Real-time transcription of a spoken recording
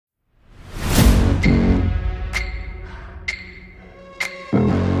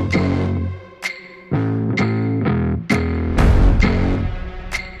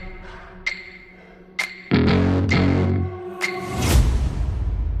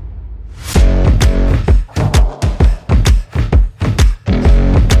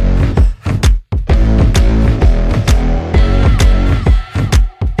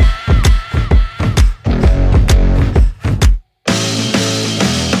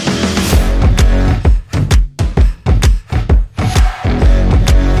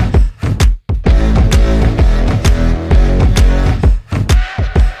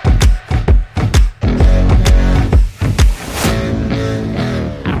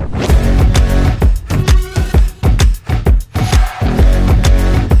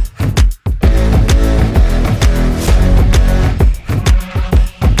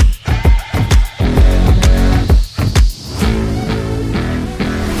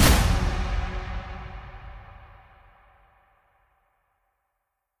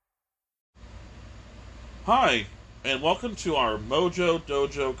Hi, and welcome to our Mojo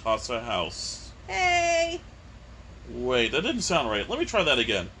Dojo Casa House. Hey! Wait, that didn't sound right. Let me try that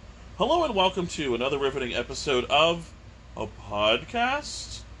again. Hello, and welcome to another riveting episode of a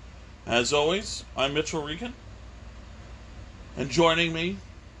podcast. As always, I'm Mitchell Regan, and joining me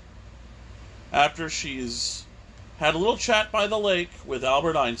after she's had a little chat by the lake with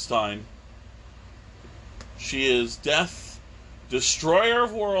Albert Einstein, she is Death, Destroyer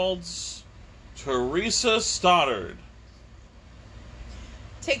of Worlds, Teresa Stoddard.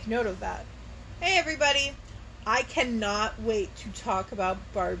 Take note of that. Hey everybody! I cannot wait to talk about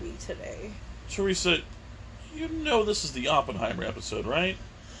Barbie today. Teresa, you know this is the Oppenheimer episode, right?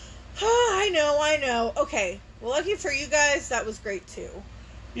 I know. Okay, well, lucky for you guys, that was great too.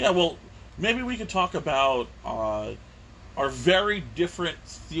 Yeah, well, maybe we could talk about our very different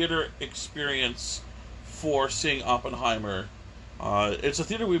theater experience for seeing Oppenheimer. It's a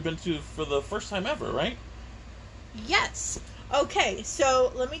theater we've been to for the first time ever, right? Yes! Okay,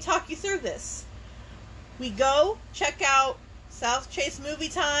 so let me talk you through this. We go check out South Chase Movie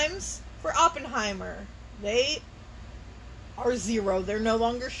Times for Oppenheimer. They are zero. They're no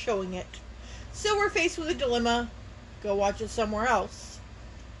longer showing it. So we're faced with a dilemma. Go watch it somewhere else.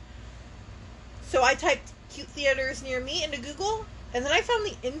 So I typed cute theaters near me into Google, and then I found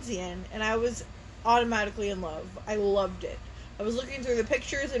the Indian, and I was automatically in love. I loved it. I was looking through the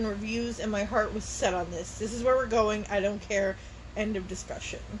pictures and reviews, and my heart was set on this. This is where we're going. I don't care. End of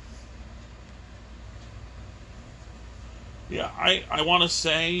discussion. Yeah, I want to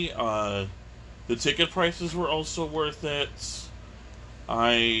say the ticket prices were also worth it.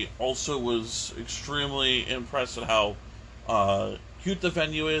 I also was extremely impressed at how cute the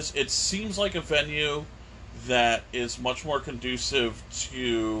venue is. It seems like a venue that is much more conducive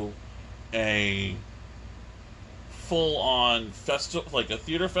to a full-on festival, like a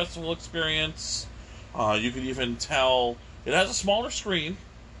theater festival experience. You could even tell it has a smaller screen,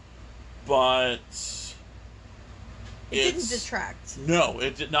 but it didn't detract. No,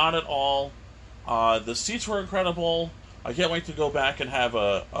 it did not at all. The seats were incredible. I can't wait to go back and have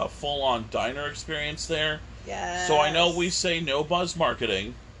a full-on diner experience there. Yes. So I know we say no buzz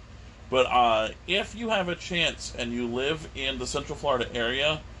marketing, but if you have a chance and you live in the Central Florida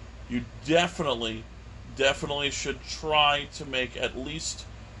area, you definitely should try to make at least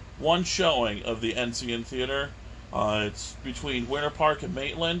one showing of the NCN Theater. It's between Winter Park and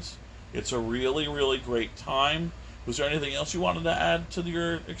Maitland. It's a really, really great time. Was there anything else you wanted to add to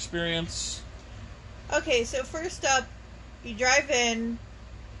your experience? Okay, so first up, you drive in,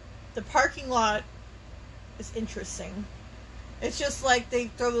 the parking lot is interesting. It's just like they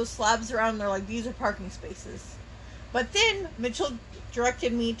throw those slabs around and they're like, these are parking spaces. But then Mitchell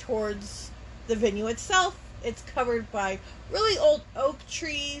directed me towards the venue itself. It's covered by really old oak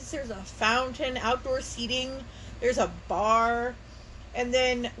trees. There's a fountain, outdoor seating. There's a bar. And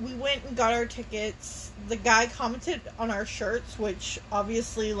then we went and got our tickets. The guy commented on our shirts, which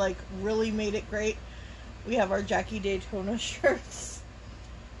obviously, really made it great. We have our Jackie Daytona shirts.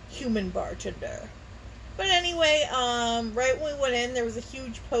 Human bartender. But anyway, right when we went in, there was a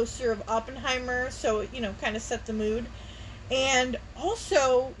huge poster of Oppenheimer, so it, kind of set the mood. And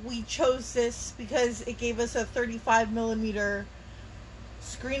also, we chose this because it gave us a 35mm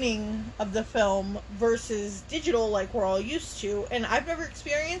screening of the film versus digital like we're all used to. And I've never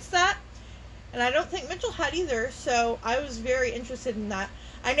experienced that. And I don't think Mitchell had either, so I was very interested in that.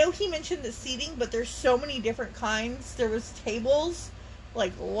 I know he mentioned the seating, but there's so many different kinds. There was tables,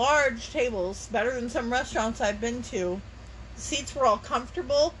 large tables, better than some restaurants I've been to. The seats were all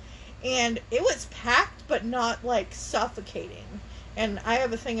comfortable. And it was packed, but not, suffocating. And I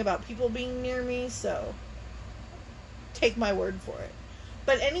have a thing about people being near me, so take my word for it.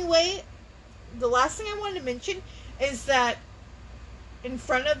 But anyway, the last thing I wanted to mention is that in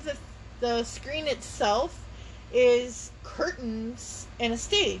front of the screen itself is curtains and a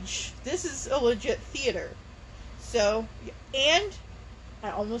stage. This is a legit theater. So, and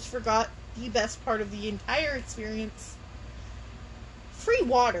I almost forgot the best part of the entire experience. Free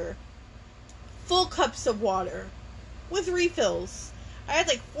water. Full cups of water with refills. I had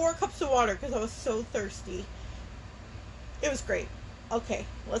 4 cups of water because I was so thirsty. It was great. Okay,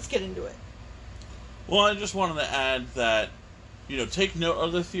 let's get into it. Well, I just wanted to add that, take note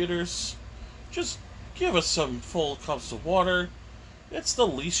of the theaters. Just give us some full cups of water. It's the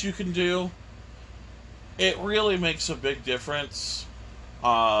least you can do. It really makes a big difference.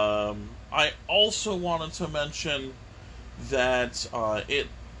 I also wanted to mention that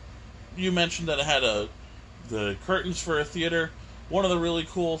you mentioned that it had the curtains for a theater. One of the really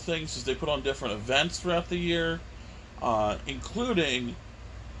cool things is they put on different events throughout the year, including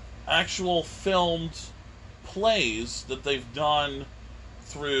actual filmed plays that they've done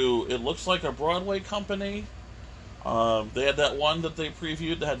through, it looks like a Broadway company. They had that one that they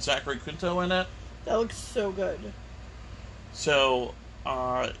previewed that had Zachary Quinto in it. That looks so good. So,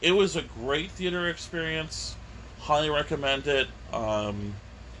 it was a great theater experience. Highly recommend it. I'm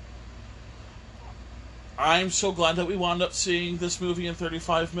so glad that we wound up seeing this movie in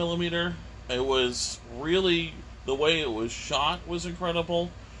 35 millimeter. It was really, the way it was shot was incredible.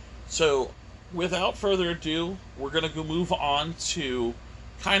 So, without further ado, we're going to go move on to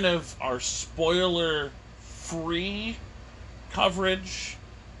kind of our spoiler-free coverage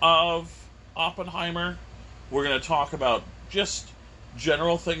of Oppenheimer. We're going to talk about just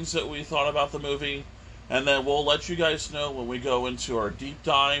general things that we thought about the movie, and then we'll let you guys know when we go into our deep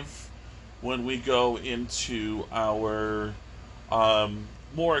dive, when we go into our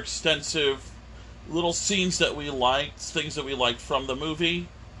more extensive little scenes that we liked, things that we liked from the movie.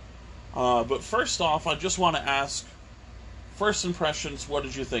 But first off, I just want to ask, first impressions, what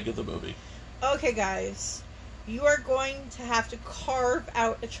did you think of the movie? Okay, guys. You are going to have to carve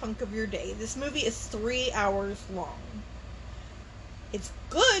out a chunk of your day. This movie is 3 hours long. It's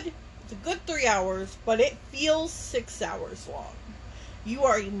good. It's a good 3 hours, but it feels 6 hours long. You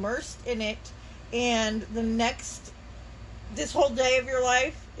are immersed in it, and this whole day of your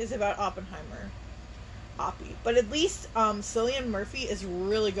life is about Oppenheimer. Oppie. But at least Cillian Murphy is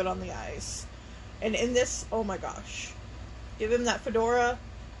really good on the eyes. And in this, oh my gosh. Give him that fedora.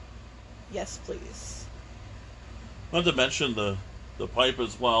 Yes, please. Not to mention the pipe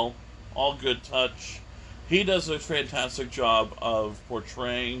as well. All good touch. He does a fantastic job of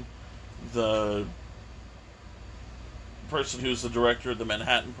portraying the person who's the director of the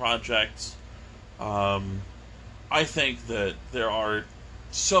Manhattan Project. I think that there are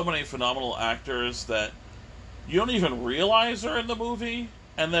so many phenomenal actors that you don't even realize are in the movie,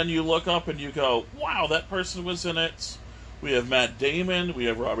 and then you look up and you go, wow, that person was in it. We have Matt Damon, we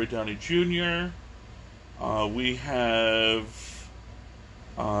have Robert Downey Jr., we have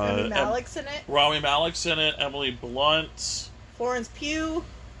Rami Malek's in it. Rami Malek's in it, Emily Blunt. Florence Pugh.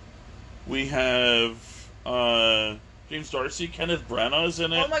 We have James Darcy, Kenneth Branagh is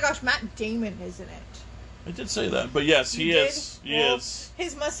in it. Oh my gosh, Matt Damon is in it. I did say that, but yes, he is. He is.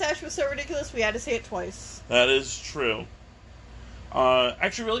 His mustache was so ridiculous, we had to say it twice. That is true.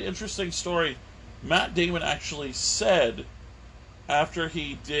 Actually, really interesting story. Matt Damon actually said, after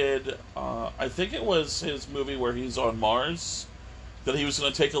he did, I think it was his movie where he's on Mars, that he was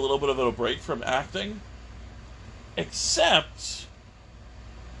going to take a little bit of a break from acting, except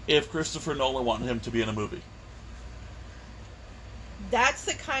if Christopher Nolan wanted him to be in a movie. That's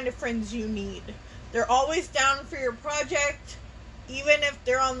the kind of friends you need. They're always down for your project, even if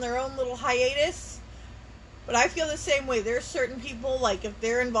they're on their own little hiatus. But I feel the same way. There's certain people, like, if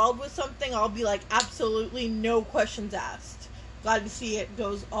they're involved with something, I'll be like, absolutely no questions asked. Glad to see it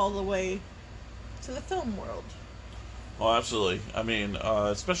goes all the way to the film world. Oh, absolutely. I mean,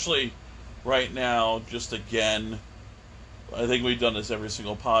 especially right now, just again, I think we've done this every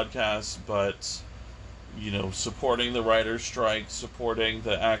single podcast, but, you know, supporting the writer's strike, supporting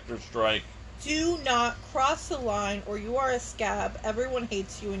the actor's strike. Do not cross the line or you are a scab. Everyone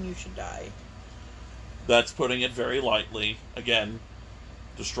hates you and you should die. That's putting it very lightly. Again,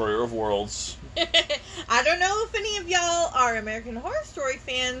 destroyer of worlds. I don't know if any of y'all are American Horror Story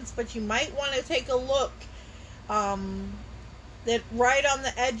fans, but you might want to take a look. That right on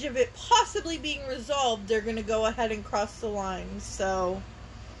the edge of it possibly being resolved, they're going to go ahead and cross the line. So,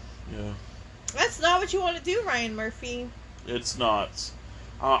 yeah, that's not what you want to do, Ryan Murphy. It's not.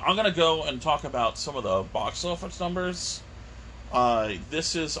 I'm going to go and talk about some of the box office numbers.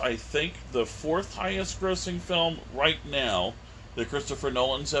 This is, I think, the 4th highest grossing film right now that Christopher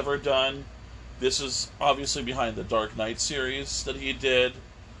Nolan's ever done. This is obviously behind the Dark Knight series that he did.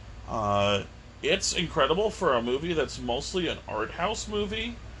 It's incredible for a movie that's mostly an art house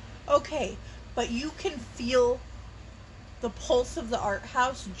movie. Okay, but you can feel the pulse of the art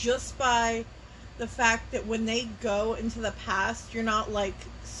house just by the fact that when they go into the past, you're not, like,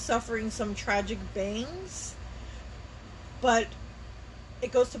 suffering some tragic bangs, but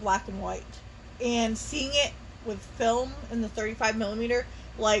it goes to black and white. And seeing it with film in the 35 millimeter,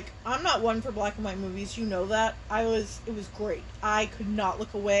 like, I'm not one for black and white movies, you know that. It was great. I could not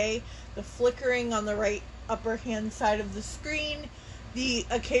look away. The flickering on the right upper hand side of the screen, the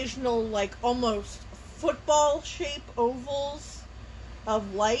occasional, like, almost football shape ovals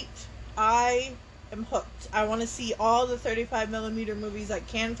of light. I am hooked. I want to see all the 35 millimeter movies I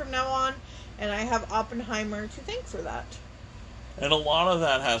can from now on, and I have Oppenheimer to thank for that. And a lot of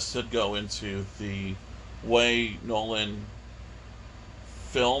that has to go into the way Nolan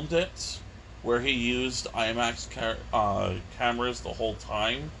filmed it. where he used IMAX cameras the whole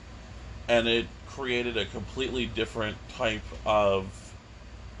time, and it created a completely different type of,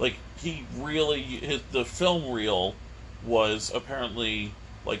 like, the film reel was apparently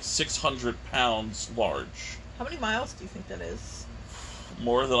like 600 pounds large, How many miles do you think that is?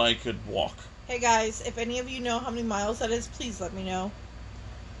 more than I could walk. Hey guys, if any of you know how many miles that is, please let me know.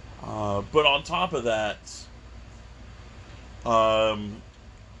 But on top of that, um,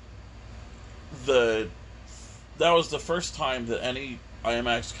 that was the first time that any any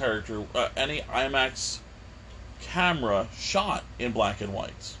IMAX camera shot in black and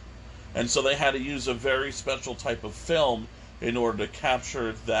white, and so they had to use a very special type of film in order to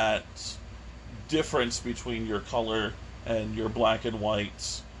capture that difference between your color and your black and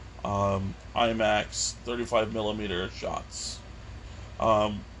white IMAX 35 millimeter shots.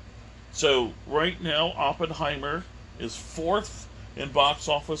 So right now, Oppenheimer is fourth in box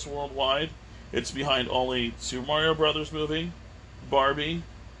office worldwide. It's behind only Super Mario Brothers movie, Barbie,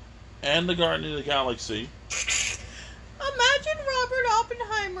 and The Guardian of the Galaxy. Imagine Robert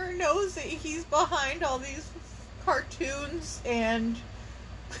Oppenheimer knows that he's behind all these cartoons and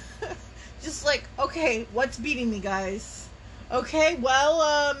just like, okay, what's beating me, guys? Okay,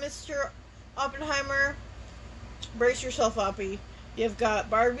 well, Mr. Oppenheimer, brace yourself, Oppie. You've got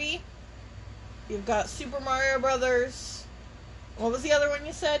Barbie, you've got Super Mario Brothers. What was the other one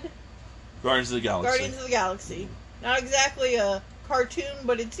you said? Guardians of the Galaxy. Guardians of the Galaxy. Not exactly a cartoon,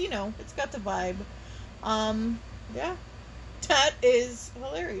 but it's, it's got the vibe. Yeah. That is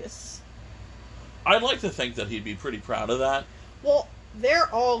hilarious. I'd like to think that he'd be pretty proud of that. Well,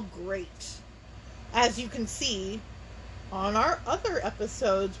 they're all great. As you can see on our other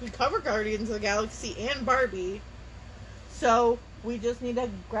episodes, we cover Guardians of the Galaxy and Barbie. So, we just need to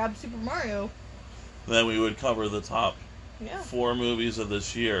grab Super Mario. Then we would cover the top 4 movies of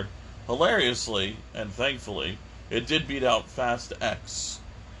this year. Hilariously, and thankfully, it did beat out Fast X,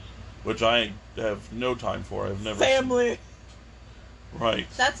 which I have no time for. I've never Family. Right.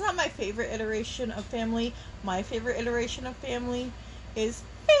 That's not my favorite iteration of Family. My favorite iteration of Family is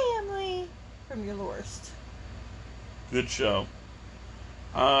Family from Your Worst. Good show.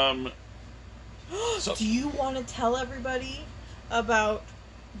 So, do you want to tell everybody about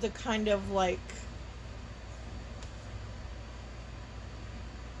the kind of like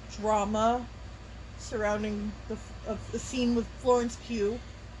drama surrounding the scene with Florence Pugh?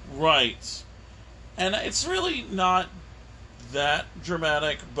 Right. And it's really not that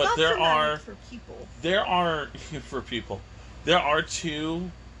dramatic, but not there dramatic are for people. There are for people. There are two,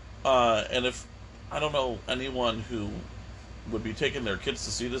 and if I don't know anyone who would be taking their kids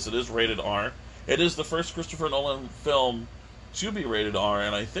to see this, it is rated R. It is the first Christopher Nolan film to be rated R,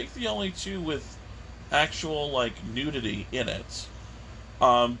 and I think the only two with actual like nudity in it.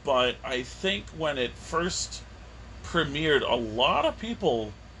 But I think when it first premiered, a lot of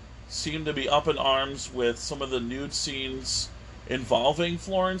people seemed to be up in arms with some of the nude scenes involving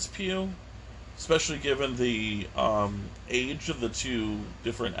Florence Pugh, especially given the age of the two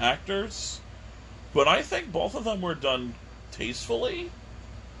different actors. But I think both of them were done tastefully.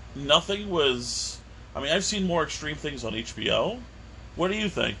 Nothing was... I mean, I've seen more extreme things on HBO. What do you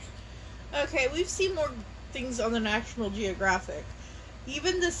think? Okay, we've seen more things on the National Geographic.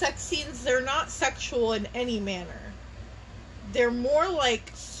 Even the sex scenes, they're not sexual in any manner. They're more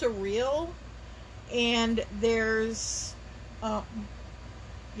like surreal, and there's...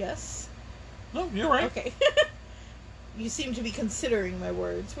 yes? No, you're right. Okay. You seem to be considering my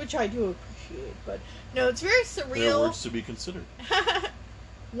words, which I do appreciate, but no, it's very surreal. There are words to be considered.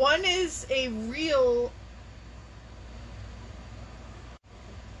 One is a real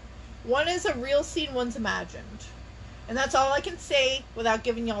scene, one's imagined. And that's all I can say without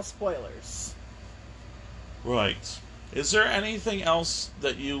giving y'all spoilers. Right. Is there anything else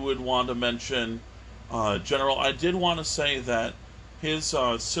that you would want to mention, General? I did want to say that his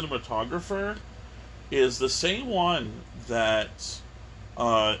cinematographer is the same one that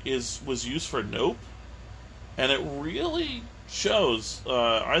was used for Nope, and it really shows.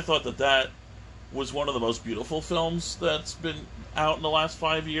 I thought that was one of the most beautiful films that's been out in the last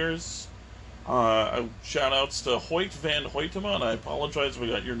 5 years. Shout outs to Hoyt van Hoytema, and I apologize if I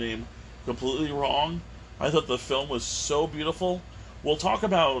got your name completely wrong. I thought the film was so beautiful. We'll talk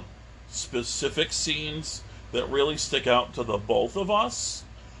about specific scenes that really stick out to the both of us,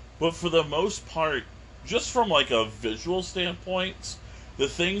 but for the most part, just from like a visual standpoint, the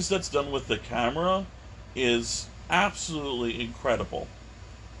things that's done with the camera is absolutely incredible.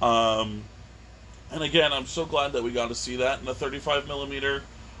 And again, I'm so glad that we got to see that in a 35 millimeter.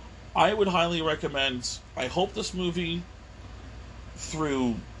 I would highly recommend. I hope this movie,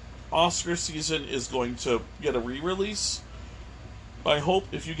 through Oscar season is going to get a re-release. I hope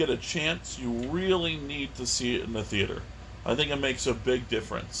if you get a chance, you really need to see it in the theater. I think it makes a big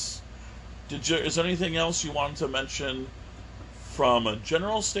difference. Is there anything else you wanted to mention from a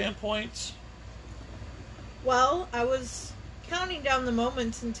general standpoint? Well, I was counting down the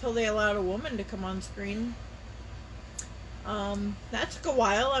moments until they allowed a woman to come on screen. That took a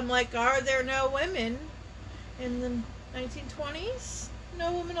while. I'm like, are there no women in the 1920s?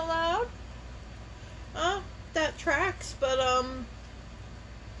 No women allowed? That tracks, but,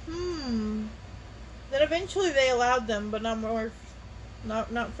 Then eventually they allowed them, but not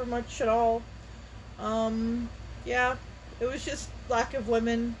for much at all. Yeah, it was just lack of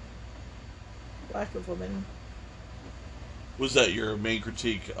women. Lack of women. Was that your main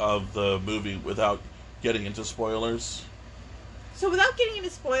critique of the movie without getting into spoilers? So without getting into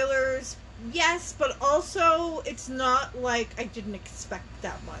spoilers, yes, but also it's not like I didn't expect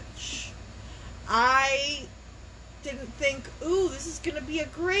that much. I didn't think, ooh, this is going to be a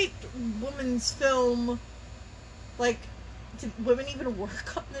great women's film. Like, did women even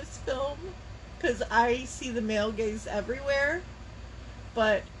work on this film? Because I see the male gaze everywhere.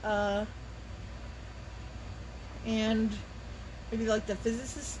 But, and maybe like the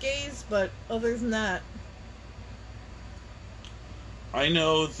physicist gaze, but other than that. I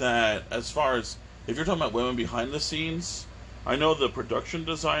know that as far as, if you're talking about women behind the scenes, I know the production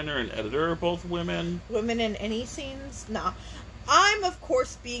designer and editor are both women. Women in any scenes? Nah. I'm, of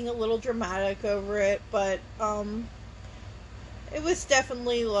course, being a little dramatic over it, but, it was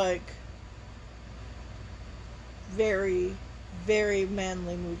definitely, like, very, very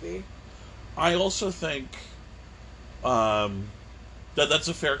manly movie. I also think, that's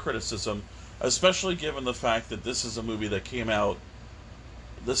a fair criticism, especially given the fact that this is a movie that came out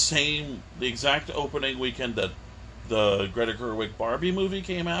the exact opening weekend that the Greta Gerwig Barbie movie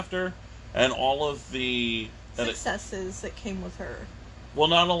came after, and all of the successes that came with her. Well,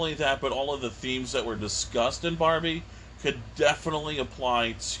 not only that, but all of the themes that were discussed in Barbie could definitely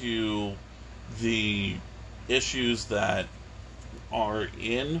apply to the issues that are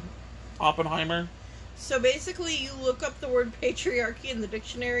in Oppenheimer. So basically, you look up the word patriarchy in the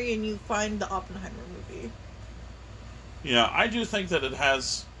dictionary and you find the Oppenheimer movie. Yeah, I do think that it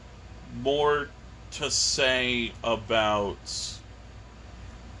has more to say about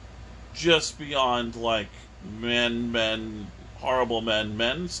just beyond, like, horrible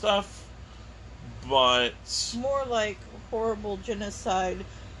men stuff, but more like horrible genocide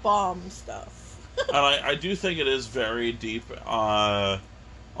bomb stuff. and I do think it is very deep on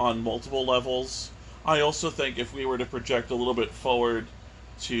multiple levels. I also think if we were to project a little bit forward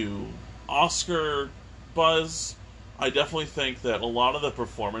to Oscar buzz, I definitely think that a lot of the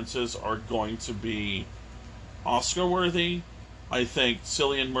performances are going to be Oscar-worthy. I think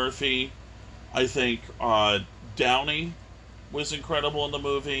Cillian Murphy, I think Downey was incredible in the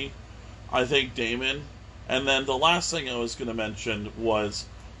movie. I think Damon. And then the last thing I was going to mention was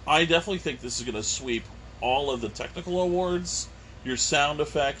I definitely think this is going to sweep all of the technical awards, your sound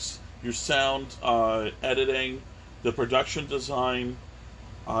effects, your sound editing, the production design.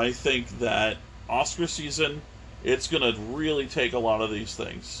 I think that Oscar season, it's going to really take a lot of these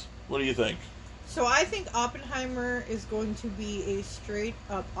things. What do you think? So I think Oppenheimer is going to be a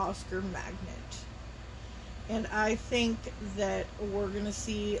straight-up Oscar magnet. And I think that we're going to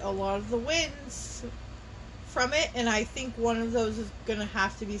see a lot of the wins from it, and I think one of those is going to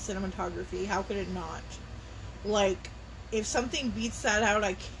have to be cinematography. How could it not? Like, if something beats that out,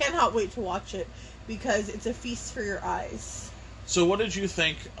 I cannot wait to watch it, because it's a feast for your eyes. So what did you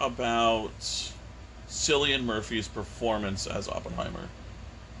think about Cillian Murphy's performance as Oppenheimer?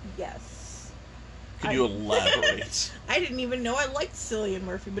 Yes. Can you elaborate? I didn't even know I liked Cillian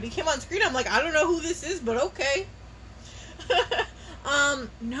Murphy, but he came on screen. I'm like, I don't know who this is, but okay.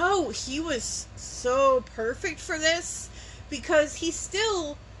 No, he was so perfect for this because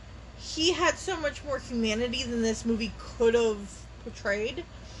he had so much more humanity than this movie could have portrayed.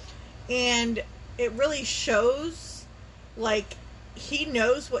 And it really shows, like, he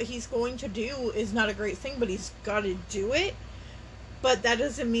knows what he's going to do is not a great thing, but he's got to do it. But that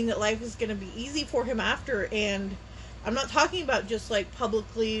doesn't mean that life is going to be easy for him after. And I'm not talking about just, like,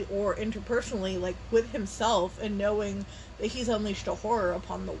 publicly or interpersonally, like, with himself and knowing that he's unleashed a horror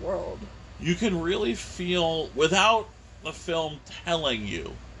upon the world. You can really feel, without the film telling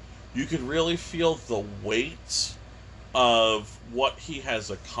you, you can really feel the weight of what he has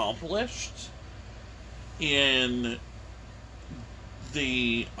accomplished in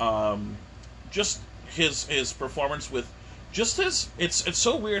the just his performance with just his it's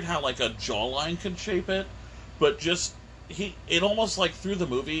so weird how like a jawline can shape it, but just it almost like through the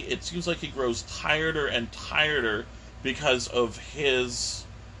movie, it seems like he grows tireder and tireder because of his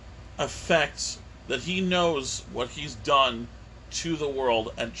effect that he knows what he's done to the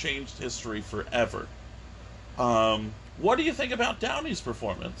world and changed history forever. What do you think about Downey's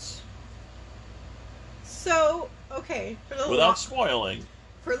performance? So, okay, Without spoiling,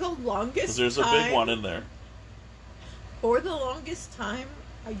 for the longest because there's a time, big one in there. For the longest time,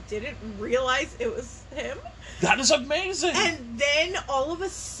 I didn't realize it was him. That is amazing. And then all of a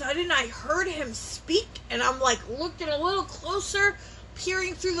sudden, I heard him speak, and I'm like looking a little closer,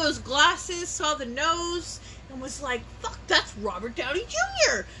 peering through those glasses, saw the nose, and was like, fuck, that's Robert Downey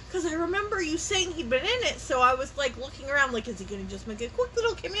Jr. Because I remember you saying he'd been in it, so I was like looking around, like, is he going to just make a quick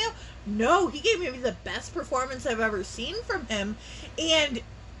little cameo? No, he gave me the best performance I've ever seen from him, and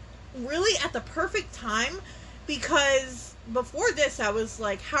really at the perfect time, because before this, I was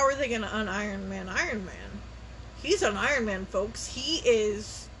like, how are they going to un-Iron Man Iron Man? He's an Iron Man, folks. He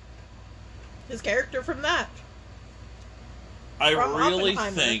is his character from that. I From really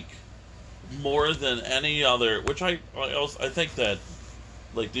Oppenheimer. think more than any other, which I think that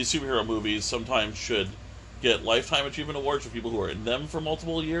like these superhero movies sometimes should get Lifetime Achievement Awards for people who are in them for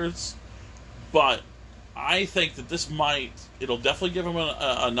multiple years, but I think that it'll definitely give him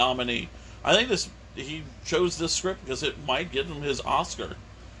a nominee. I think he chose this script because it might get him his Oscar.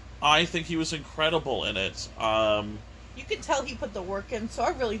 I think he was incredible in it. You can tell he put the work in, so I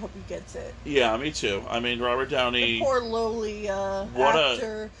really hope he gets it. Yeah, me too. I mean, Robert Downey... The poor lowly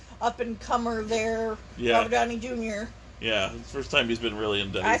actor, up-and-comer there, Yeah. Robert Downey Jr. Yeah, it's the first time he's been really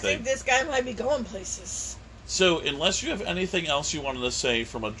into anything. I think this guy might be going places. So, unless you have anything else you wanted to say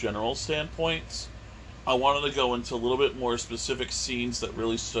from a general standpoint, I wanted to go into a little bit more specific scenes that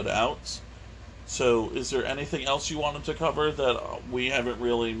really stood out. So, is there anything else you wanted to cover that we haven't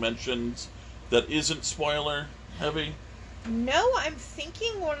really mentioned that isn't spoiler heavy? No, I'm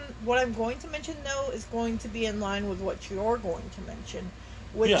thinking what I'm going to mention, though, is going to be in line with what you're going to mention,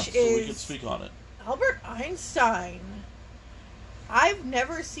 which so is we can speak on it. Albert Einstein. I've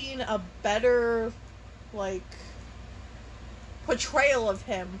never seen a better, portrayal of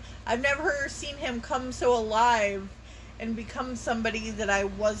him. I've never seen him come so alive and become somebody that I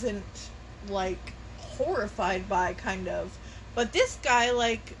wasn't, horrified by, kind of. But this guy,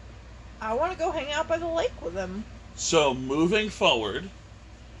 I want to go hang out by the lake with him. So, moving forward,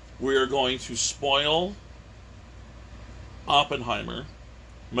 we are going to spoil Oppenheimer,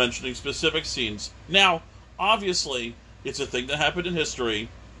 mentioning specific scenes. Now, obviously, it's a thing that happened in history.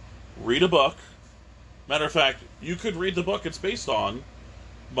 Read a book. Matter of fact, you could read the book it's based on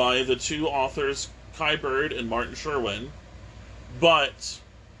by the two authors, Kai Bird and Martin Sherwin. But,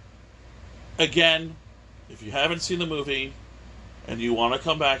 again, if you haven't seen the movie and you want to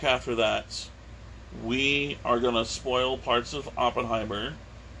come back after that, we are going to spoil parts of Oppenheimer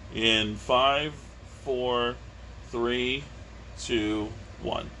in 5, 4, 3, 2,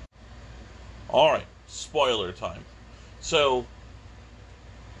 1. Alright, spoiler time. So,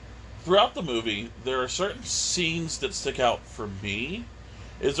 throughout the movie, there are certain scenes that stick out for me.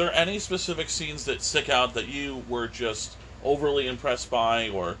 Is there any specific scenes that stick out that you were just overly impressed by,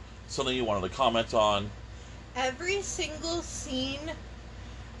 or something you wanted to comment on? Every single scene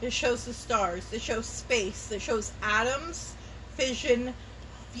that shows the stars, that shows space, that shows atoms, fission,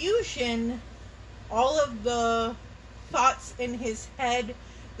 fusion, all of the thoughts in his head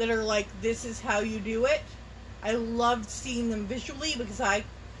that are like, this is how you do it. I loved seeing them visually because I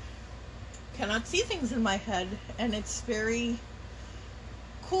cannot see things in my head, and it's very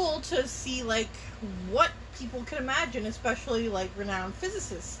cool to see what people can imagine, especially renowned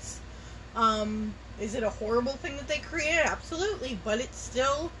physicists. Is it a horrible thing that they created? Absolutely, but it's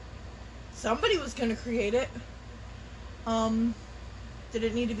still, somebody was going to create it. Did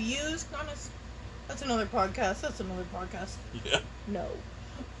it need to be used? Honest, that's another podcast. Yeah. No,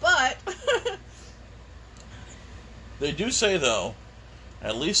 but They do say, though,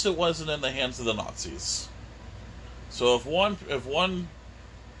 at least it wasn't in the hands of the Nazis. So if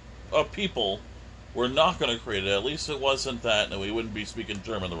people were not going to create it, at least it wasn't that, and we wouldn't be speaking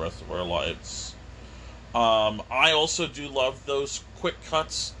German the rest of our lives. I also do love those quick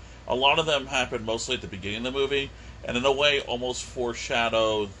cuts. A lot of them happen mostly at the beginning of the movie, and in a way almost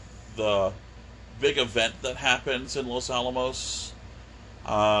foreshadow the big event that happens in Los Alamos.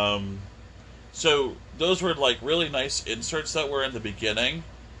 So those were really nice inserts that were in the beginning.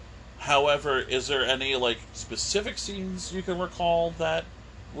 However, is there any specific scenes you can recall that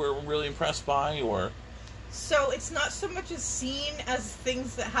were really impressed by, or? So it's not so much a scene as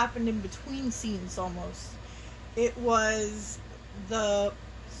things that happened in between scenes almost. It was the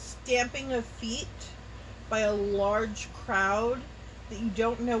stamping of feet by a large crowd that you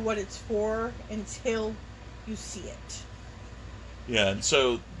don't know what it's for until you see it. Yeah, and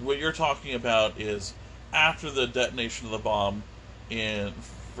so what you're talking about is after the detonation of the bomb in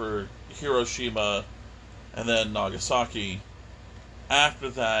for Hiroshima and then Nagasaki. After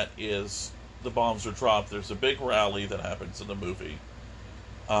that is the bombs are dropped. There's a big rally that happens in the movie,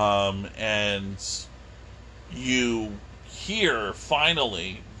 and you hear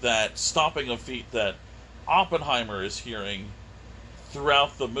finally that stomping of feet that Oppenheimer is hearing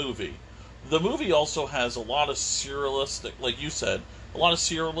throughout the movie. The movie also has a lot of surrealistic, like you said, a lot of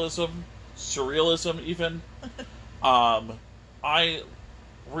surrealism even. I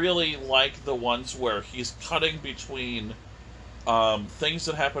really like the ones where he's cutting between things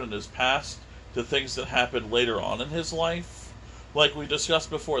that happened in his past to things that happened later on in his life. Like we discussed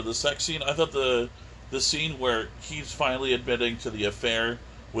before, the sex scene. I thought the scene where he's finally admitting to the affair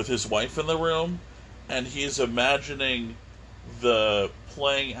with his wife in the room, and he's imagining the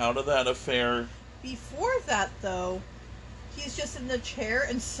playing out of that affair. Before that, though, he's just in the chair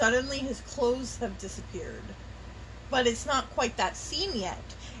and suddenly his clothes have disappeared. But it's not quite that scene yet.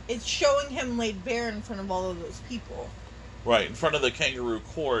 It's showing him laid bare in front of all of those people. Right, in front of the kangaroo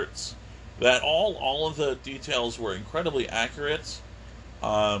courts. That all of the details were incredibly accurate.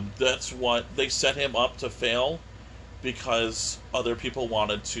 That's what they set him up to fail because other people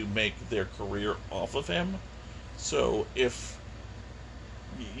wanted to make their career off of him. So if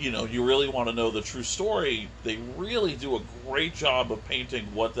you really want to know the true story, they really do a great job of painting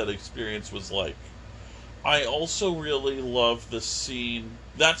what that experience was like. I also really love the scene,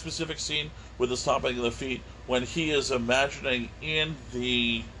 that specific scene with the stomping of the feet, when he is imagining in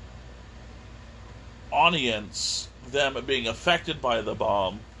the audience them being affected by the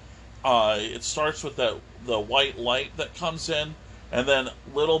bomb. It starts with the white light that comes in, and then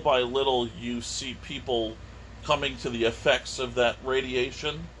little by little you see people coming to the effects of that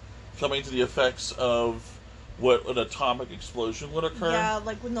radiation, coming to the effects of what an atomic explosion would occur. Yeah,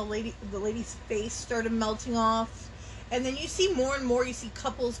 like when the lady's face started melting off, and then you see more and more. You see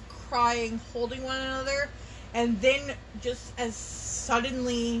couples crying, holding one another, and then just as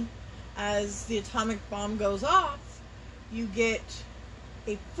suddenly as the atomic bomb goes off, you get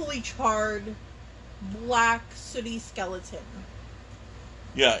a fully charred, black, sooty skeleton.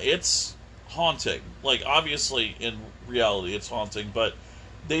 Yeah, it's haunting. Like, obviously, in reality, it's haunting, but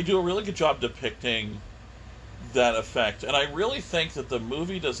they do a really good job depicting that effect. And I really think that the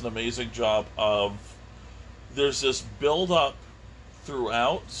movie does an amazing job of, there's this build up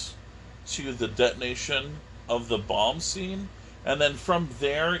throughout to the detonation of the bomb scene, and then from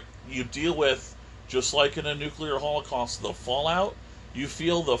there you deal with, just like in a nuclear holocaust, the fallout. You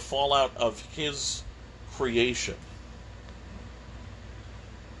feel the fallout of his creation.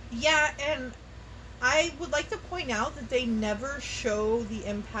 Yeah, and I would like to point out that they never show the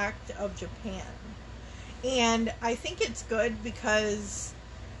impact of Japan. And I think it's good because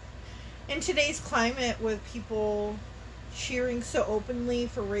in today's climate, with people cheering so openly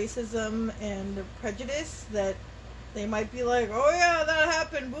for racism and prejudice, that they might be like, oh yeah, that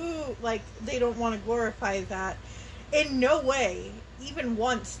happened, boo. Like, they don't want to glorify that. In no way, even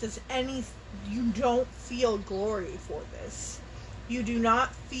once, you don't feel glory for this. You do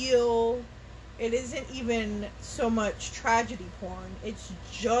not feel, it isn't even so much tragedy porn. It's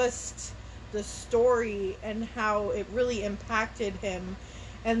just the story and how it really impacted him.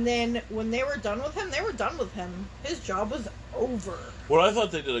 And then when they were done with him, they were done with him. His job was over. What I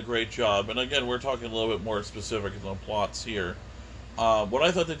thought they did a great job, and again, we're talking a little bit more specific on plots here. What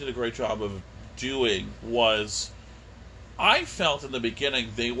I thought they did a great job of doing was, I felt in the beginning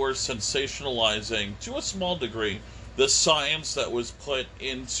they were sensationalizing, to a small degree, the science that was put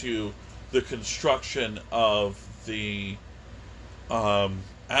into the construction of the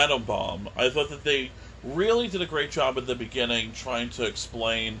atom bomb. I thought that they really did a great job at the beginning trying to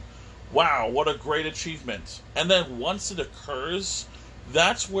explain, wow, what a great achievement. And then once it occurs,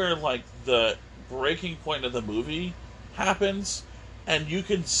 that's where, like, the breaking point of the movie happens, and you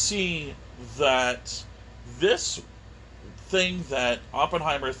can see that this thing that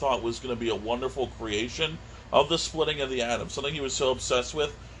Oppenheimer thought was going to be a wonderful creation of the splitting of the atom, something he was so obsessed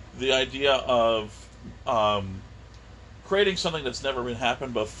with, the idea of creating something that's never been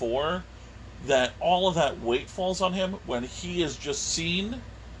happened before, that all of that weight falls on him when he is just seen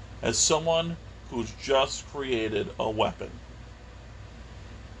as someone who's just created a weapon.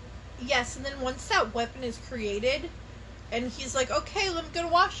 Yes, and then once that weapon is created, and he's like, okay, let me go to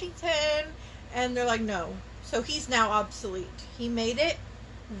Washington, and they're like, no. So he's now obsolete. He made it,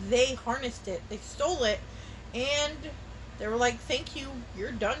 they harnessed it, they stole it, and they were like, thank you,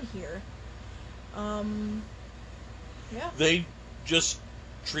 you're done here. Um, yeah. They just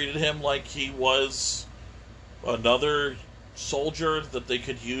treated him like he was another soldier that they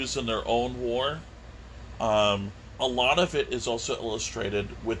could use in their own war. A lot of it is also illustrated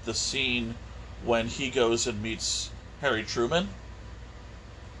with the scene when he goes and meets Harry Truman.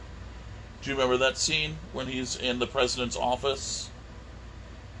 Do you remember that scene when he's in the president's office?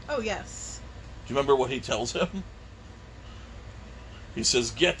 Oh, yes. Do you remember what he tells him? He says,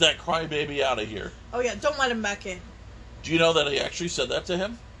 "Get that crybaby out of here." Oh, yeah, don't let him back in. Do you know that he actually said that to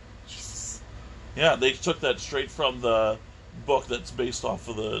him? Jesus. Yeah, they took that straight from the book that's based off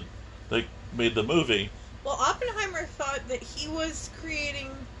of they made the movie. Well, Oppenheimer thought that he was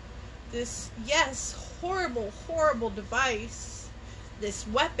creating this, yes, horrible, horrible device, this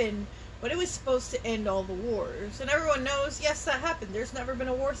weapon, but it was supposed to end all the wars. And everyone knows, yes, that happened. There's never been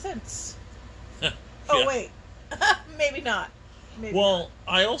a war since. Oh, Yeah. wait. Maybe not. Maybe Well, not.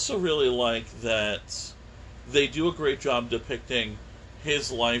 I also really like that they do a great job depicting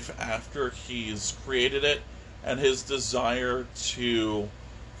his life after he's created it and his desire to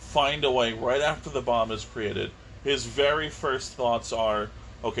find a way right after the bomb is created. His very first thoughts are,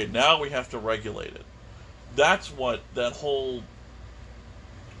 okay, now we have to regulate it. That's what that whole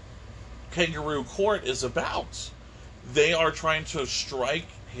kangaroo court is about. They are trying to strike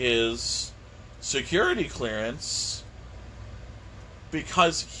his security clearance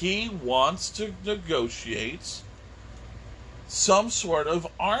because he wants to negotiate some sort of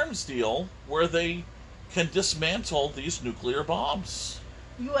arms deal where they can dismantle these nuclear bombs.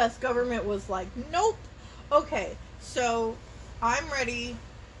 U.S. government was like, nope. Okay, so I'm ready.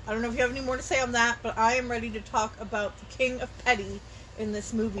 I don't know if you have any more to say on that, but I am ready to talk about the King of Petty in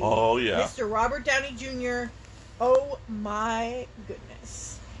this movie. Oh, yeah. Mr. Robert Downey Jr. Oh, my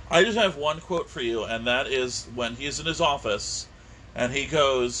goodness. I just have one quote for you, and that is when he's in his office and he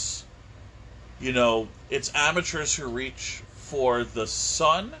goes, you know, it's amateurs who reach for the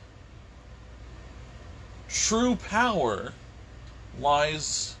sun. True power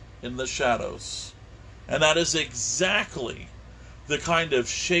lies in the shadows. And that is exactly the kind of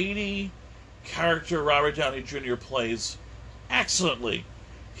shady character Robert Downey Jr. plays excellently.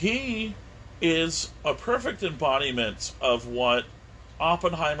 He is a perfect embodiment of what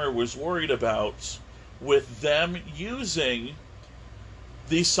Oppenheimer was worried about with them using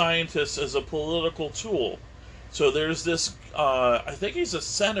these scientists as a political tool. So there's this, I think he's a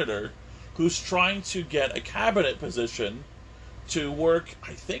senator who's trying to get a cabinet position to work,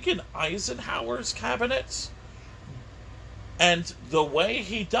 I think, in Eisenhower's cabinet. And the way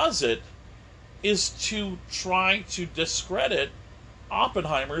he does it is to try to discredit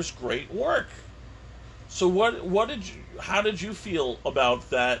Oppenheimer's great work. So how did you feel about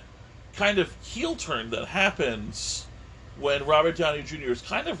that kind of heel turn that happens when Robert Downey Jr. is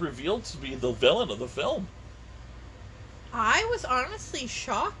kind of revealed to be the villain of the film? I was honestly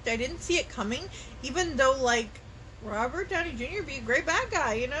shocked. I didn't see it coming, even though, like, Robert Downey Jr. would be a great bad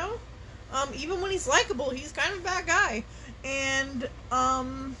guy, you know? Even when he's likable, he's kind of a bad guy. And,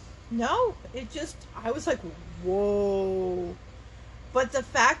 no, it just, I was like, whoa. But the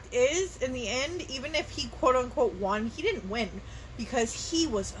fact is, in the end, even if he quote-unquote won, he didn't win. Because he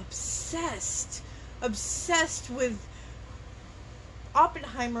was obsessed with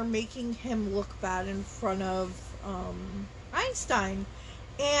Oppenheimer making him look bad in front of Einstein.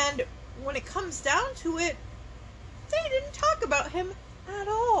 And when it comes down to it, they didn't talk about him at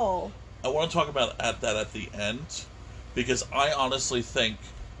all. I want to talk about that at the end, because I honestly think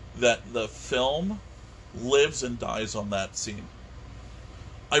that the film lives and dies on that scene.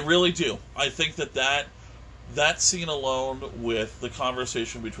 I really do. I think that scene alone with the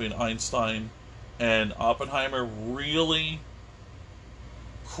conversation between Einstein and Oppenheimer really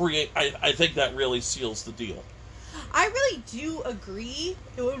I think that really seals the deal. I really do agree.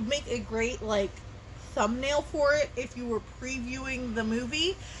 It would make a great, like, thumbnail for it if you were previewing the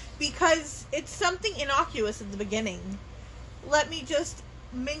movie, because it's something innocuous at the beginning. Let me just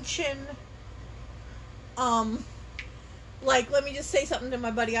mention, let me just say something to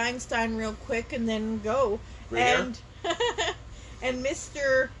my buddy Einstein real quick and then go. Right and and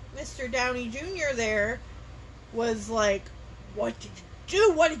Mr. Downey Jr. there was like, "What did you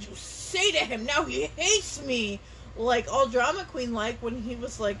do? What did you say to him? Now he hates me." Like, all drama queen like, when he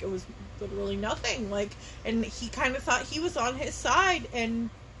was like, it was literally nothing. Like, and he kind of thought he was on his side, and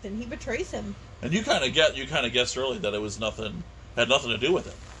then he betrays him. And you kind of guessed early that it was had nothing to do with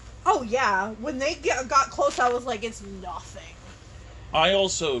it. Oh yeah, when they got close, I was like, it's nothing. I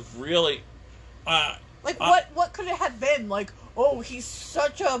also really, what could it have been? Like, oh, he's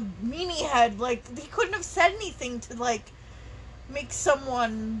such a meanie head. Like, he couldn't have said anything to, like, make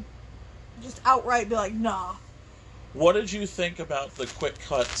someone just outright be like, nah. What did you think about the quick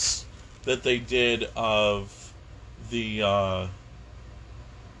cuts that they did of the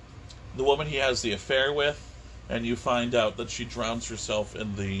the woman he has the affair with, and you find out that she drowns herself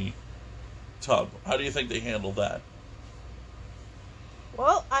in the tub? How do you think they handled that?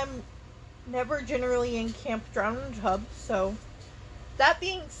 Well, I'm never generally in camp drown in a tub, so that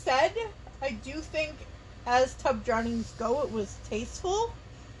being said, I do think as tub drownings go, it was tasteful,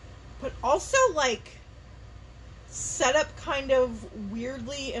 but also like set up kind of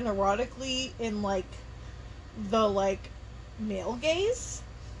weirdly and erotically in like the like male gaze,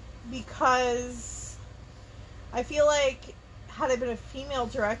 because I feel like had it been a female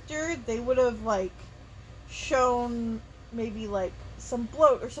director, they would have like shown maybe like some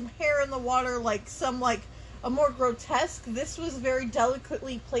bloat or some hair in the water, like some like a more grotesque. This was very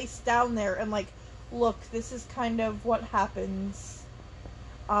delicately placed down there and like, look, this is kind of what happens.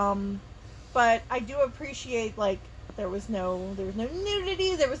 But I do appreciate like there was no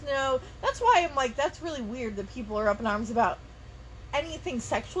nudity, that's why I'm like, that's really weird that people are up in arms about anything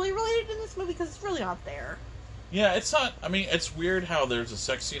sexually related in this movie, because it's really not there. Yeah, it's not. I mean, it's weird how there's a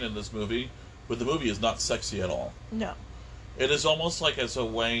sex scene in this movie, but the movie is not sexy at all. No. It is almost like as a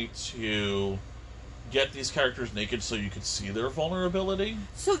way to get these characters naked so you could see their vulnerability.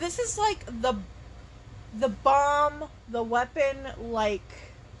 So this is like the bomb, the weapon, like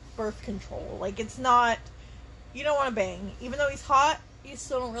birth control. Like, it's not, you don't want to bang. Even though he's hot, you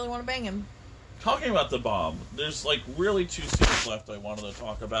still don't really want to bang him. Talking about the bomb, there's like really two scenes left I wanted to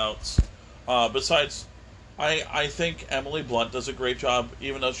talk about. Besides, I think Emily Blunt does a great job,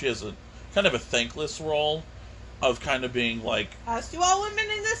 even though she has a kind of a thankless role of kind of being like, as do all women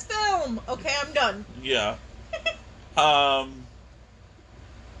in this film. Okay, I'm done. Yeah. I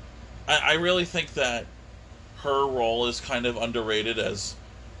really think that her role is kind of underrated as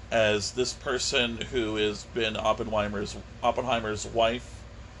this person who has been Oppenheimer's wife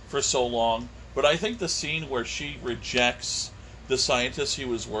for so long. But I think the scene where she rejects the scientist he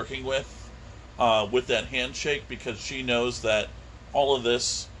was working with that handshake, because she knows that all of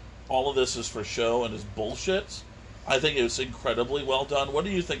this is for show and is bullshit, I think it was incredibly well done. What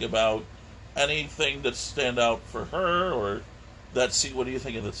do you think about anything that stand out for her, or that scene? What do you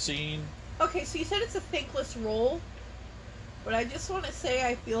think of the scene? Okay, so you said it's a thankless role, but I just want to say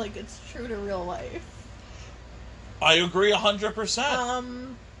I feel like it's true to real life. I agree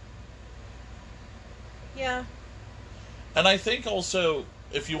 100%. Yeah. And I think also,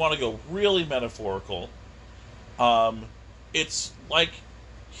 if you want to go really metaphorical, it's like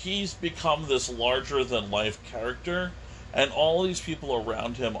he's become this larger-than-life character, and all these people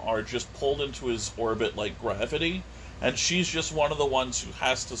around him are just pulled into his orbit like gravity, and she's just one of the ones who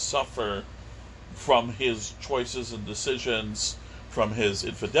has to suffer from his choices and decisions, from his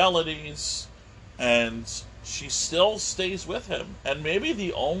infidelities, and she still stays with him, and maybe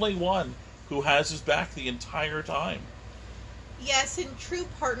the only one who has his back the entire time. Yes, in true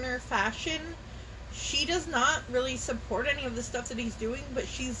partner fashion, she does not really support any of the stuff that he's doing, but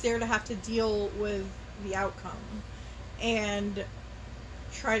she's there to have to deal with the outcome and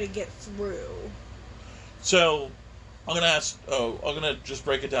try to get through. So, I'm gonna just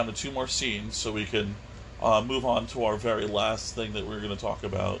break it down to two more scenes so we can move on to our very last thing that we're gonna talk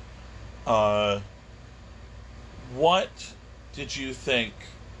about. What did you think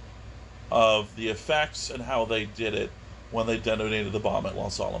of the effects and how they did it when they detonated the bomb at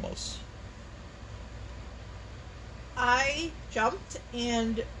Los Alamos? I jumped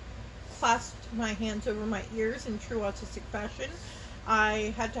and clasped my hands over my ears in true autistic fashion.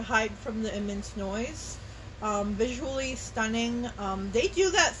 I had to hide from the immense noise. Visually stunning. They do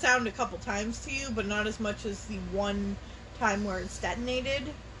that sound a couple times to you, but not as much as the one time where it's detonated.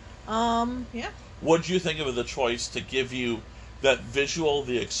 Yeah. What do you think of the choice to give you that visual,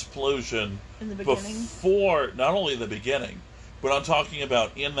 the explosion, In the beginning? before, not only the beginning, but I'm talking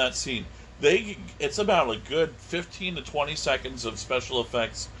about in that scene? It's about a good 15 to 20 seconds of special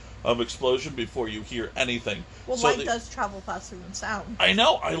effects of explosion before you hear anything. Well, so light does travel faster than sound. I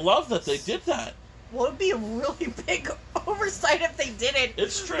know. I love that they did that. Well, it'd be a really big oversight if they did it.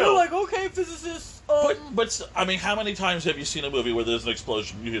 It's true. They're like, okay, physicists. But I mean, how many times have you seen a movie where there's an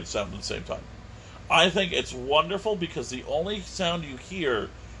explosion and you hear the sound at the same time? I think it's wonderful because the only sound you hear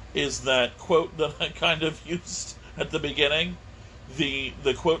is that quote that I kind of used at the beginning. The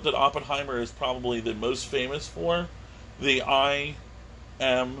quote that Oppenheimer is probably the most famous for. The I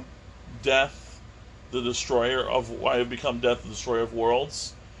am death, the destroyer of... I have become death, the destroyer of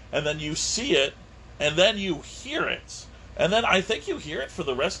worlds. And then you see it, and then you hear it. And then I think you hear it for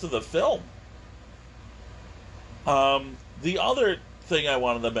the rest of the film. The other thing I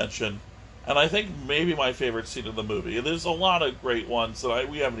wanted to mention And I think maybe my favorite scene in the movie. There's a lot of great ones that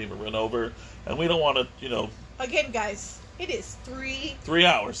we haven't even run over, and we don't want to, Again, guys, it is 3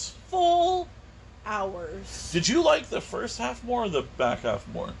 hours. full hours. Did you like the first half more or the back half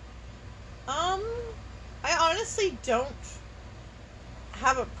more? I honestly don't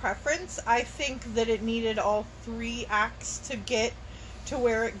have a preference. I think that it needed all 3 acts to get to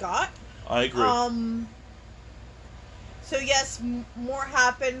where it got. I agree. So yes, more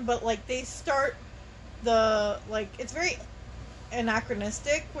happen, but like they start it's very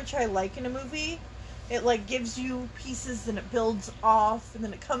anachronistic, which I like in a movie. It like gives you pieces and it builds off and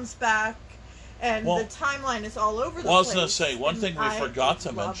then it comes back and the timeline is all over the place. Well, I was going to say, one thing we forgot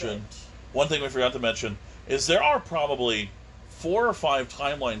to mention is there are probably 4 or 5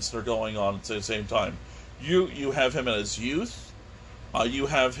 timelines that are going on at the same time. You have him in his youth. You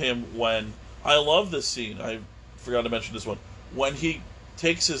have him when... I love this scene. I forgot to mention this one. When he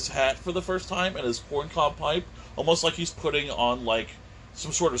takes his hat for the first time and his corncob pipe, almost like he's putting on, like,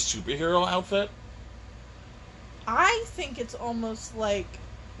 some sort of superhero outfit. I think it's almost like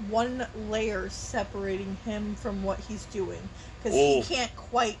one layer separating him from what he's doing. Because he can't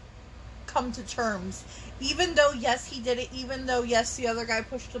quite come to terms. Even though, yes, he did it. Even though, yes, the other guy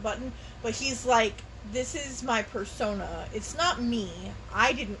pushed the button. But he's like, this is my persona. It's not me.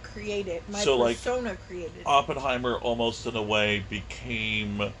 I didn't create it. My persona created it. Oppenheimer almost in a way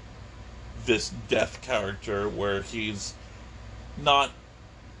became this death character where he's not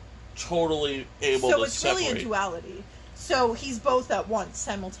totally able to separate. So it's really a duality. So he's both at once,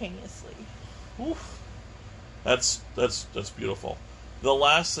 simultaneously. Oof. That's beautiful. The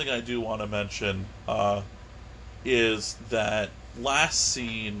last thing I do want to mention is that last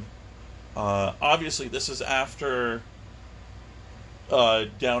scene. Obviously, this is after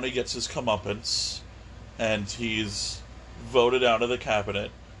Downey gets his comeuppance, and he's voted out of the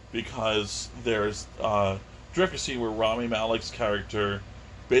cabinet because there's director scene where Rami Malek's character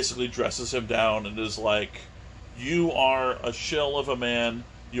basically dresses him down and is like, "You are a shill of a man.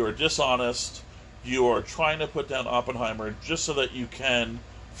 You are dishonest. You are trying to put down Oppenheimer just so that you can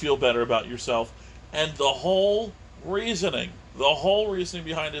feel better about yourself." And the whole reasoning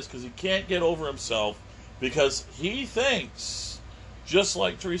behind this, because he can't get over himself, because he thinks, just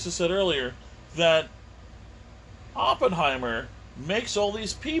like Teresa said earlier, that Oppenheimer makes all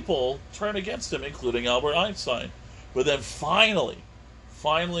these people turn against him, including Albert Einstein. But then finally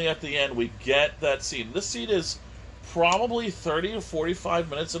at the end, we get that scene. This scene is probably 30 to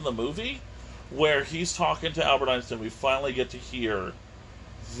 45 minutes in the movie, where he's talking to Albert Einstein. We finally get to hear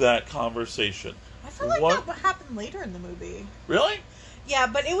that conversation. I feel like that would happen later in the movie. Really? Yeah,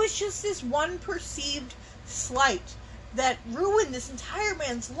 but it was just this one perceived slight that ruined this entire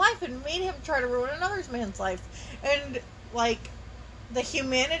man's life and made him try to ruin another man's life. And, like, the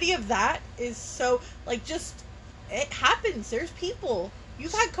humanity of that is so, like, just, it happens. There's people.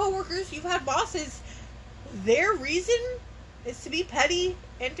 You've had coworkers, you've had bosses. Their reason is to be petty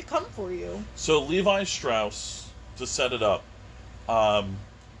and to come for you. So Levi Strauss, to set it up,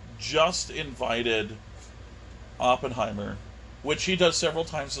 just invited Oppenheimer, which he does several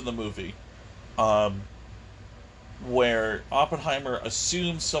times in the movie, where Oppenheimer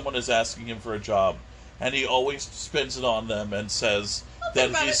assumes someone is asking him for a job, and he always spins it on them and says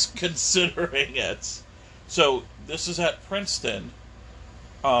that he's considering it. So this is at Princeton,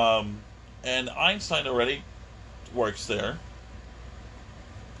 and Einstein already works there,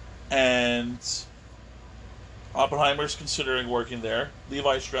 and Oppenheimer's considering working there.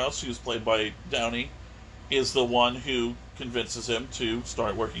 Levi Strauss, who's played by Downey, is the one who convinces him to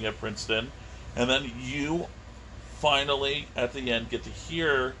start working at Princeton. And then you finally, at the end, get to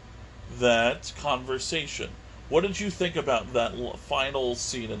hear that conversation. What did you think about that final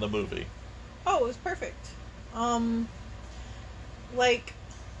scene in the movie? Oh, it was perfect.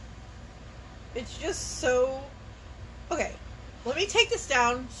 It's just so... Okay, let me take this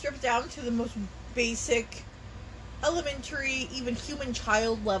down, strip it down to the most basic, elementary, even human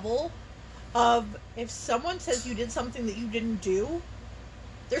child level of if someone says you did something that you didn't do,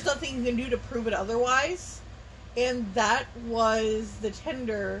 there's nothing you can do to prove it otherwise. And that was the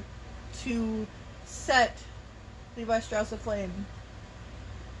tinder to set Levi Strauss aflame.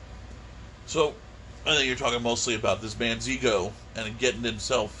 So, I think you're talking mostly about this man's ego and getting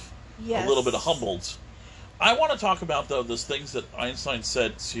himself a little bit humbled. I want to talk about, though, those things that Einstein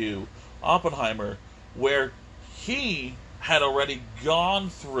said to Oppenheimer, where he had already gone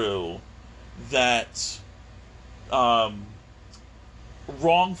through that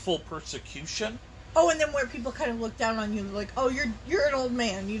wrongful persecution Oh, and then where people kind of look down on you, like, oh, you're an old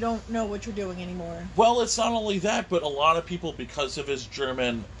man. You don't know what you're doing anymore. Well, it's not only that, but a lot of people, because of his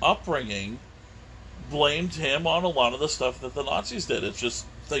German upbringing, blamed him on a lot of the stuff that the Nazis did. It's just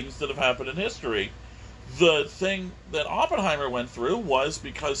things that have happened in history. The thing that Oppenheimer went through was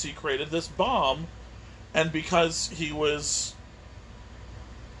because he created this bomb, and because he was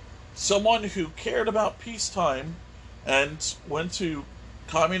someone who cared about peacetime and went to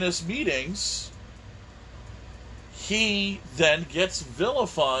communist meetings, he then gets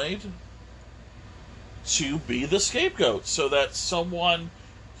vilified to be the scapegoat so that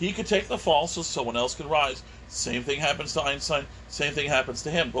he could take the fall so someone else could rise. Same thing happens to Einstein, same thing happens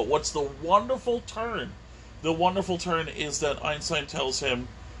to him. But what's the wonderful turn? The wonderful turn is that Einstein tells him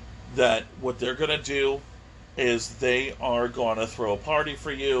that what they're going to do is they are going to throw a party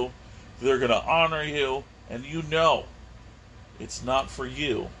for you, they're going to honor you, and you know it's not for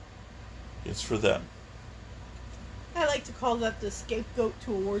you, it's for them. I like to call that the scapegoat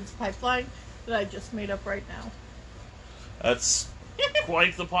to awards pipeline that I just made up right now. That's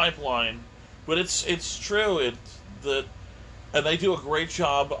quite the pipeline, but it's true. And they do a great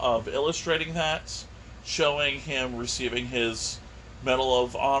job of illustrating that, showing him receiving his Medal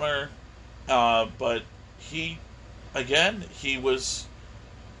of Honor. But he was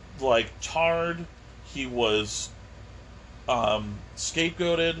like tarred. He was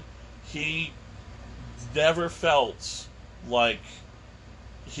scapegoated. He never felt like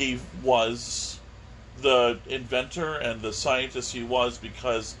he was the inventor and the scientist he was,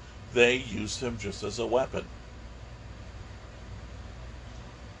 because they used him just as a weapon.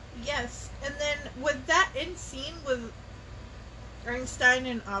 Yes, and then with that end scene with Einstein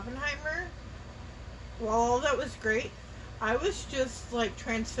and Oppenheimer, while all that was great, I was just like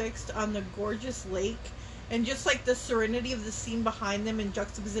transfixed on the gorgeous lake and just like the serenity of the scene behind them in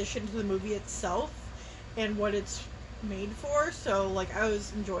juxtaposition to the movie itself and what it's made for. So like I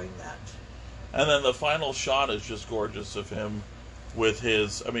was enjoying that. And then the final shot is just gorgeous of him with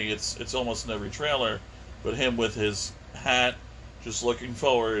his, I mean, it's almost in every trailer, but him with his hat just looking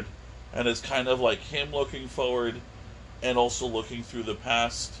forward, and it's kind of like him looking forward and also looking through the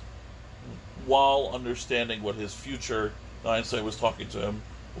past while understanding what his future, Einstein was talking to him,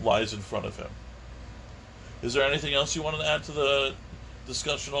 lies in front of him. Is there anything else you wanted to add to the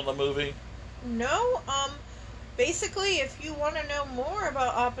discussion on the movie? No, basically, if you want to know more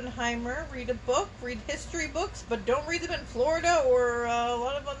about Oppenheimer, read a book, read history books, but don't read them in Florida or a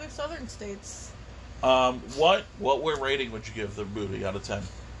lot of other southern states. What rating would you give the movie out of 10?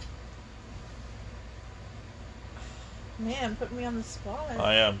 Man, put me on the spot.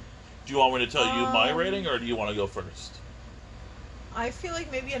 I am. Do you want me to tell you my rating, or do you want to go first? I feel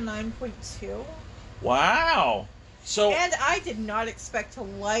like maybe a 9.2. Wow. So, and I did not expect to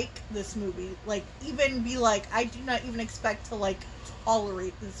like this movie. Like, even be like, I do not even expect to, like,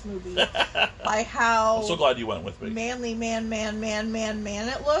 tolerate this movie. By how... I'm so glad you went with me. Manly man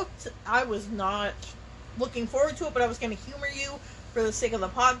it looked. I was not looking forward to it, but I was going to humor you for the sake of the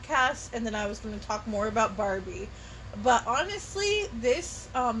podcast, and then I was going to talk more about Barbie. But honestly, this,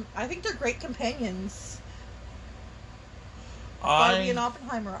 I think they're great companions. Barbie and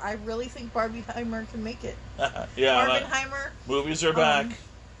Oppenheimer. I really think Barbieheimer can make it. Yeah, Barbenheimer. Movies are back.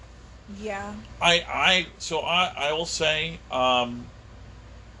 Yeah. I will say,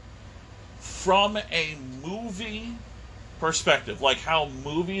 from a movie perspective, like how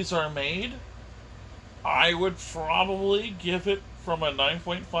movies are made, I would probably give it from a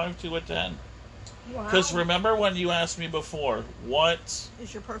 9.5 to a 10. Wow. Because remember when you asked me before, what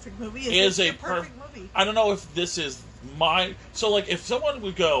is your perfect movie? Is a a perfect movie? I don't know if this is my... So, like, if someone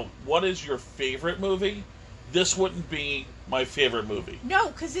would go, what is your favorite movie? This wouldn't be my favorite movie. No,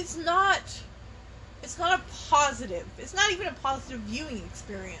 because it's not a positive. It's not even a positive viewing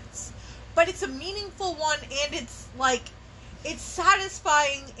experience. But it's a meaningful one, and it's, like, it's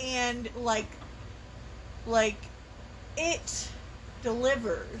satisfying, and, like, it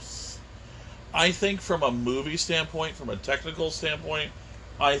delivers. I think from a movie standpoint, from a technical standpoint,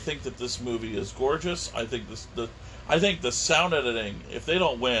 I think that this movie is gorgeous. I think the sound editing, if they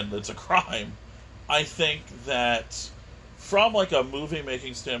don't win, it's a crime. I think that from like a movie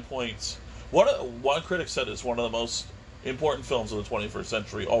making standpoint, one critic said it's one of the most important films of the 21st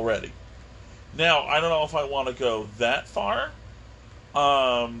century already. Now, I don't know if I want to go that far,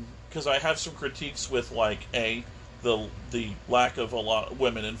 because I have some critiques with like the lack of a lot of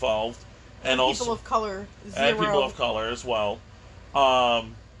women involved. And also people of color, 0. And people of color as well.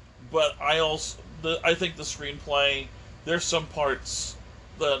 But I think the screenplay, there's some parts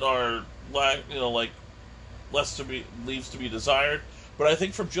that are leaves to be desired. But I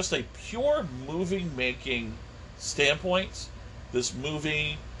think from just a pure movie making standpoint, this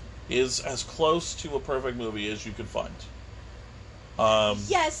movie is as close to a perfect movie as you could find.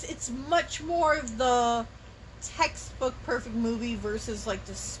 Yes, it's much more of the textbook perfect movie versus like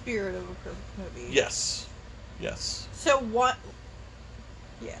the spirit of a perfect movie. Yes. Yes. So what?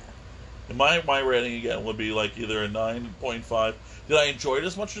 Yeah. And my rating again would be like either a 9.5. Did I enjoy it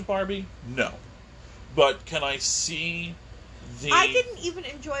as much as Barbie? No. But can I see the... I didn't even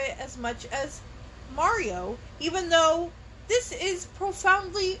enjoy it as much as Mario, even though this is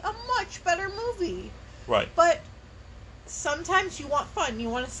profoundly a much better movie. Right. But sometimes you want fun, you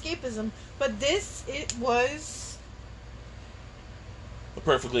want escapism. But this, it was... a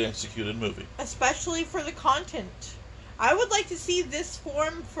perfectly executed movie. Especially for the content. I would like to see this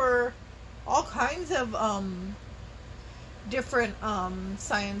form for all kinds of different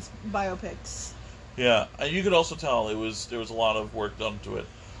science biopics. Yeah, and you could also tell there was a lot of work done to it.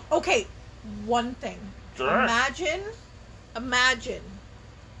 Okay, one thing. Sure. Imagine. I'm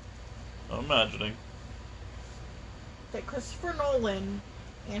imagining. That Christopher Nolan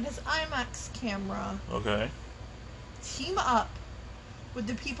and his IMAX camera Okay. team up with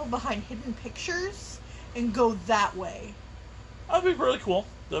the people behind Hidden Pictures and go that way. That'd be really cool.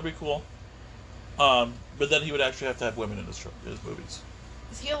 That'd be cool. But then he would actually have to have women in his movies.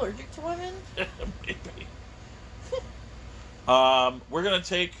 Is he allergic to women? Maybe. We're gonna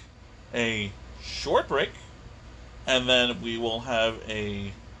take a short break, and then we will have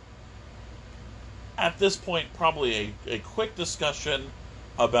at this point, probably a quick discussion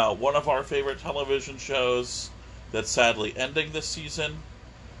about one of our favorite television shows that's sadly ending this season,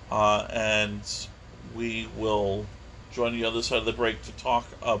 and we will join the other side of the break to talk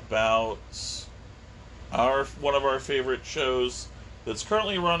about one of our favorite shows that's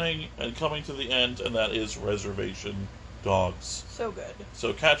currently running and coming to the end, and that is Reservation Dogs. So good.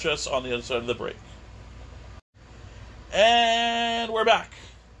 So catch us on the other side of the break. And we're back.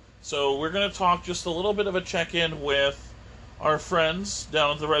 So we're going to talk just a little bit of a check-in with our friends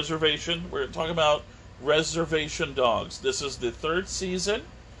down at the reservation. We're going to talk about Reservation Dogs. This is the third season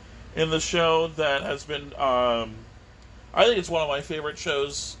in the show that has been, I think it's one of my favorite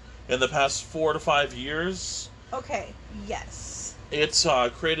shows in the past 4 to 5 years. Okay, yes. It's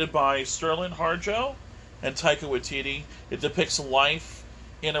created by Sterling Harjo and Taika Waititi. It depicts life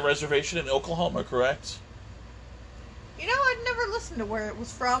in a reservation in Oklahoma, correct? You know, I'd never listened to where it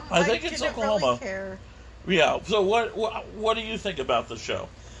was from. I think it's didn't Oklahoma. Really care. Yeah. So what do you think about the show?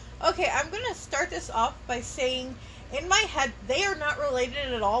 Okay, I'm going to start this off by saying, in my head, they are not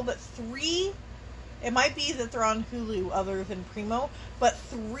related at all, but it might be that they're on Hulu other than Primo, but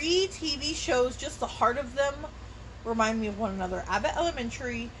 3 TV shows, just the heart of them, remind me of one another. Abbott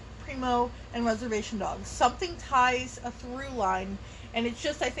Elementary, Primo, and Reservation Dogs. Something ties a through line, and it's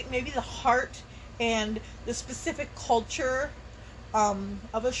just, I think, maybe the heart and the specific culture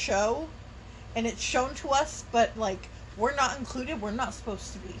of a show, and it's shown to us, but, like, we're not included, we're not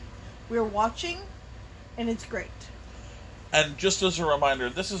supposed to be. We're watching, and it's great. And just as a reminder,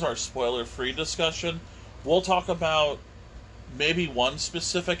 this is our spoiler-free discussion. We'll talk about maybe one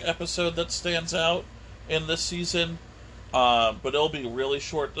specific episode that stands out in this season, but it'll be a really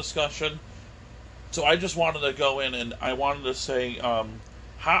short discussion. So I just wanted to go in and I wanted to say, I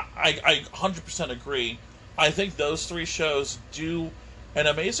 100% agree. I think those 3 shows do an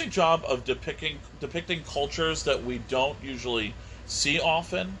amazing job of depicting cultures that we don't usually see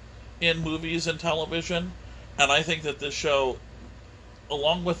often in movies and television. And I think that this show,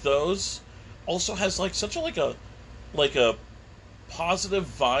 along with those, also has like such a positive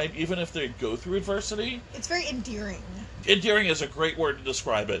vibe, even if they go through adversity. It's very endearing. Endearing is a great word to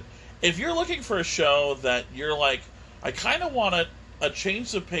describe it. If you're looking for a show that you're like, I kind of want a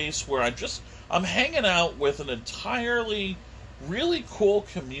change of pace where I'm hanging out with an entirely really cool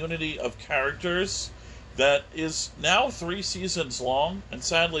community of characters that is now 3 seasons long and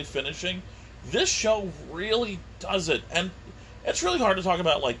sadly finishing, this show really does it. And it's really hard to talk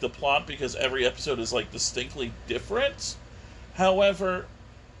about like the plot because every episode is like distinctly different. However,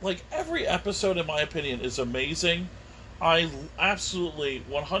 like every episode in my opinion is amazing. I absolutely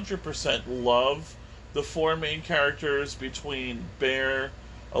 100% love the 4 main characters between Bear,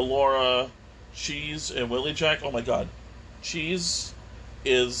 Alora, Cheese, and Willie Jack. Oh my god. Cheese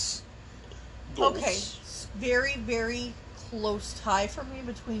is goals. Okay, very, very close tie for me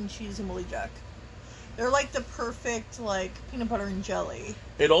between Cheese and Willie Jack. They're like the perfect, like, peanut butter and jelly.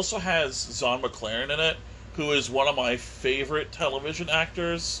 It also has Zahn McClaren in it, who is one of my favorite television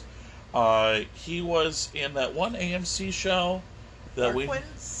actors. He was in that one AMC show that Dark We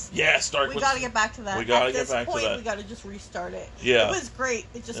Winds. got to get back to that. We got to get back to that. We got to just restart it. Yeah, it was great.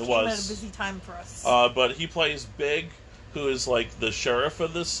 It just came at a busy time for us. But he plays Big, who is like the sheriff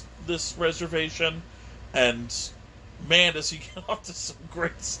of this reservation, and man, does he get off to some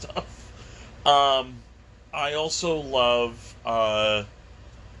great stuff. I also love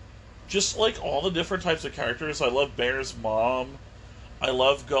just like all the different types of characters. I love Bear's mom. I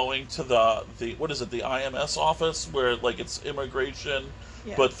love going to the what is it, the IMS office where like it's immigration,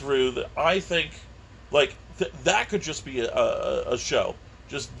 but through I think like that could just be a show.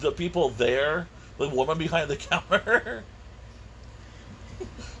 Just the people there, the woman behind the counter.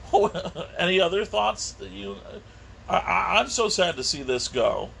 Any other thoughts that you? I'm so sad to see this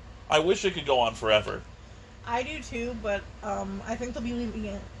go. I wish it could go on forever. I do too, but I think they'll be leaving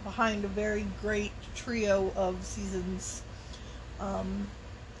it behind a very great trio of seasons. I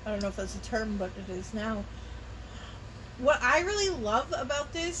don't know if that's a term, but it is now. What I really love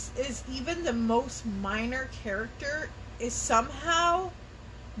about this is even the most minor character is somehow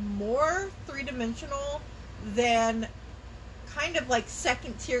more three-dimensional than kind of like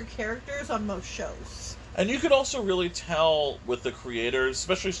second-tier characters on most shows. And you could also really tell with the creators,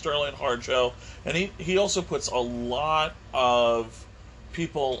 especially Sterling Harjo, and he also puts a lot of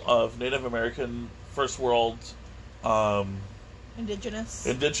people of Native American, First World,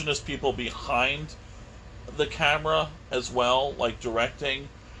 indigenous people behind the camera as well, like directing.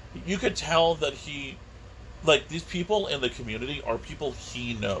 You could tell that these people in the community are people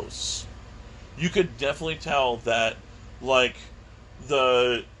he knows. You could definitely tell that, like,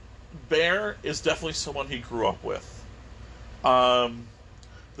 the Bear is definitely someone he grew up with.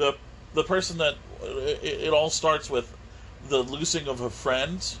 The person that it all starts with, the losing of a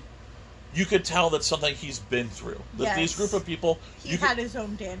friend. You could tell that's something he's been through. That these group of people, he had his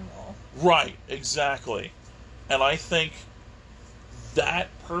own Daniel. Right, exactly. And I think that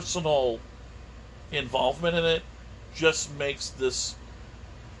personal involvement in it just makes this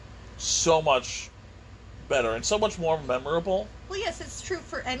so much better and so much more memorable. Well, yes, it's true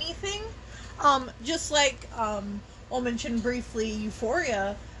for anything. Just like I'll mention briefly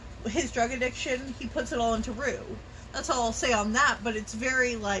Euphoria, his drug addiction, he puts it all into Rue. That's all I'll say on that, but it's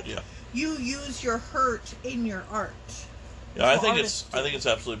very like you use your hurt in your art. Yeah, I think it's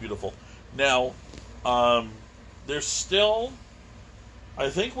absolutely beautiful. Now, there's still, I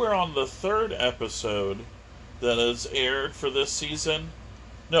think we're on the 3rd episode that has aired for this season.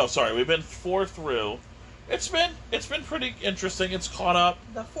 No, sorry, we've been 4 through. It's been pretty interesting. It's caught up.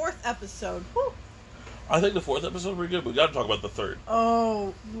 The 4th episode. Whew. I think the 4th episode was good. We got to talk about the 3rd.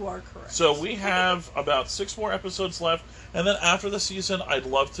 Oh, you are correct. So we have about 6 more episodes left, and then after the season, I'd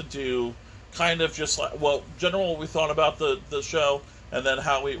love to do kind of just like, well, general what we thought about the show, and then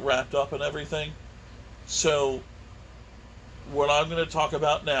how we wrapped up and everything. So what I'm going to talk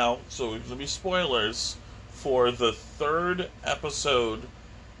about now, so it's going to be spoilers for the 3rd episode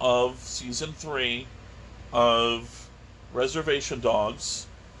of season 3 of Reservation Dogs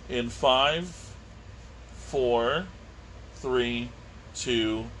in 5, 4, 3,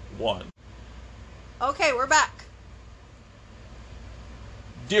 2, 1. Okay, we're back.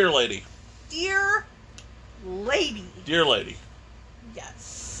 Dear Lady. Dear Lady. Dear Lady.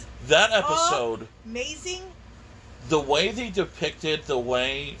 Yes. That episode. Amazing. The way they depicted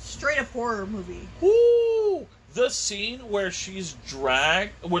straight up horror movie. Woo! The scene where she's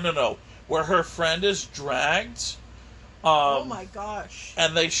dragged. Well, no. Where her friend is dragged. Oh my gosh.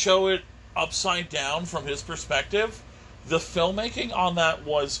 And they show it upside down from his perspective. The filmmaking on that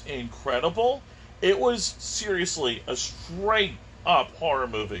was incredible. It was seriously a straight up horror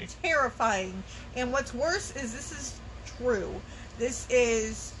movie. Terrifying. And what's worse is this is true. This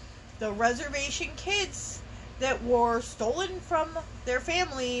is the reservation kids that were stolen from their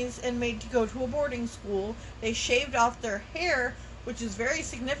families and made to go to a boarding school. They shaved off their hair, which is very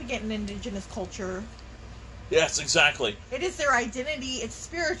significant in indigenous culture. Yes, exactly. It is their identity. It's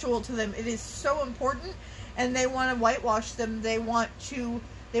spiritual to them. It is so important, and they want to whitewash them. They won't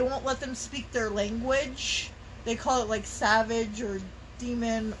let them speak their language. They call it like savage or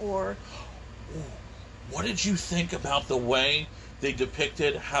demon or... What did you think about the way they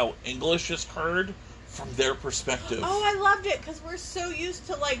depicted how English is heard from their perspective? Oh, I loved it, because we're so used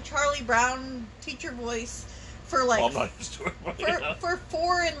to like Charlie Brown teacher voice for like... Well, I'm not used to it. But for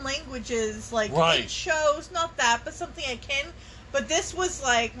foreign languages, like right. In shows, not that, but something akin. But this was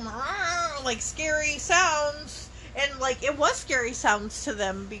like scary sounds, and like it was scary sounds to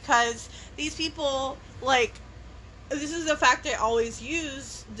them, because these people, like, this is the fact they always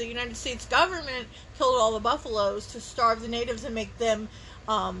use. The United States government killed all the buffaloes to starve the natives and make them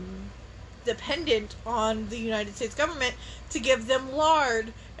dependent on the United States government to give them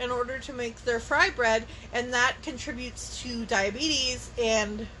lard in order to make their fry bread, and that contributes to diabetes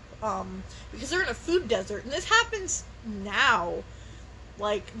and because they're in a food desert, and this happens now.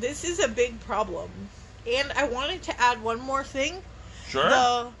 Like, this is a big problem. And I wanted to add one more thing.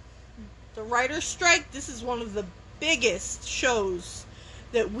 Sure. The writer's strike, this is one of the biggest shows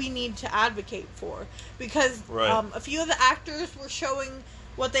that we need to advocate for, because a few of the actors were showing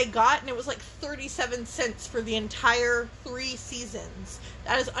what they got, and it was like 37 cents for the entire 3 seasons.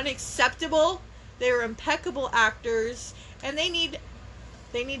 That is unacceptable. They are impeccable actors, and they need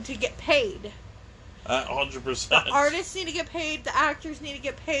to get paid. 100%. The artists need to get paid, the actors need to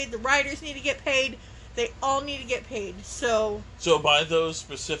get paid, the writers need to get paid. They all need to get paid. So by those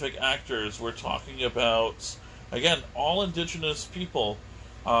specific actors, we're talking about, again, all indigenous people.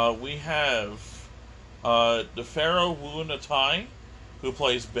 We have Nefero Wu-Natai, who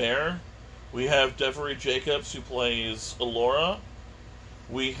plays Bear. We have Devery Jacobs, who plays Elora.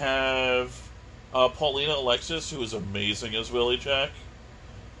 We have Paulina Alexis, who is amazing as Willie Jack.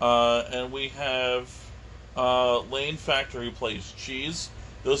 And we have Lane Factor, who plays Cheese.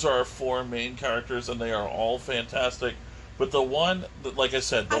 Those are our 4 main characters, and they are all fantastic. But the one, like I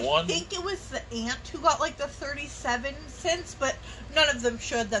said, I think it was the aunt who got like the 37 cents, but none of them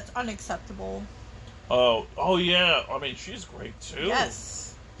should. That's unacceptable. Oh yeah. I mean, she's great too.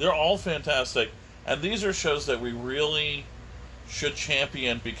 Yes. They're all fantastic. And these are shows that we really should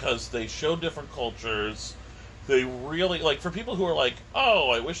champion because they show different cultures. They really, like, for people who are like, oh,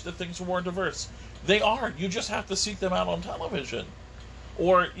 I wish that things were more diverse. They are. You just have to seek them out on television.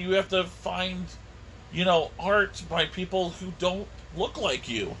 Or you have to find, art by people who don't look like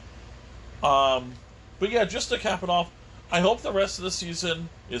you. But yeah, just to cap it off, I hope the rest of the season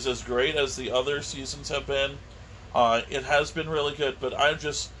is as great as the other seasons have been. It has been really good, but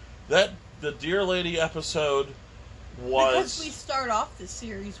the Dear Lady episode was... Because we start off the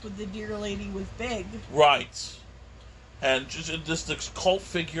series with the Dear Lady with Big. Right. And just this cult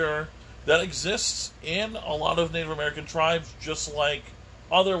figure that exists in a lot of Native American tribes, just like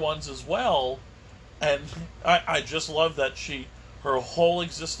other ones as well. And I just love that her whole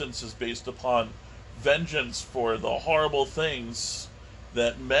existence is based upon vengeance for the horrible things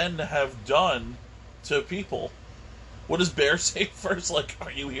that men have done to people. What does Bear say first? Like,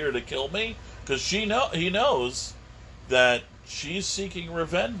 are you here to kill me? Because he knows that she's seeking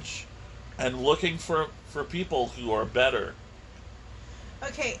revenge and looking for people who are better.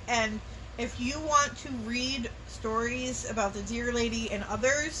 Okay, and if you want to read stories about the Dear Lady and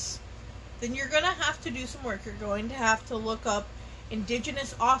others, then you're going to have to do some work. You're going to have to look up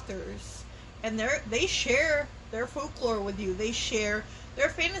indigenous authors, and they share their folklore with you. They share their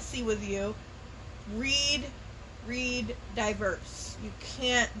fantasy with you. Read diverse. You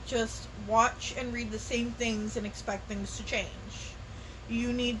can't just watch and read the same things and expect things to change.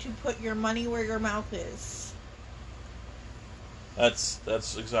 You need to put your money where your mouth is.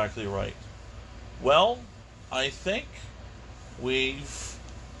 That's exactly right. Well, I think we've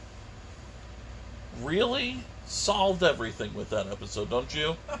really solved everything with that episode, don't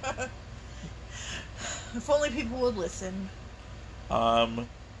you? If only people would listen. So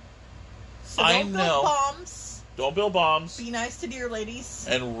I don't know. build bombs. Don't build bombs. Be nice to dear ladies.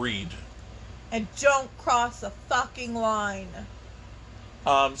 And read. And don't cross a fucking line.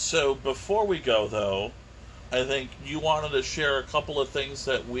 So before we go, though, I think you wanted to share a couple of things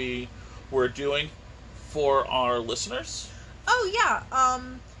that we were doing for our listeners. Oh, yeah.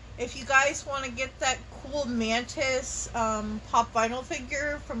 If you guys want to get that cool Mantis pop vinyl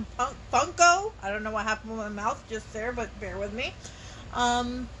figure from Funko, I don't know what happened with my mouth just there, but bear with me.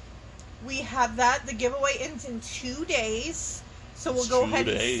 We have that. The giveaway ends in 2 days. So we'll go ahead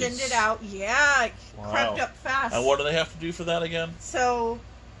and send it out. Yeah, it crept up fast. And what do they have to do for that again? So,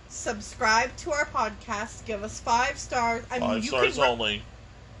 subscribe to our podcast. Give us 5 stars. I mean, 5 stars only.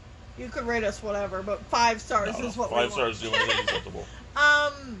 You could rate us whatever, but 5 stars is what we want. 5 stars is the only thing acceptable.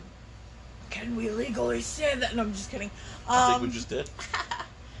 Can we legally say that? No, I'm just kidding. I think we just did.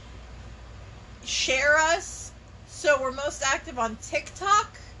 Share us. So we're most active on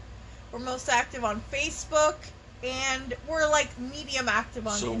TikTok. We're most active on Facebook. And we're like medium active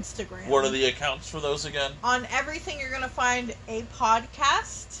on Instagram. What are the accounts for those again? On everything, you're going to find a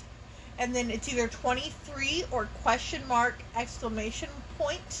podcast. And then it's either 23 or !!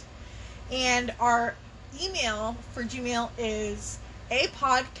 And our email for Gmail is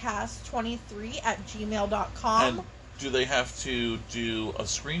apodcast23@gmail.com. And do they have to do a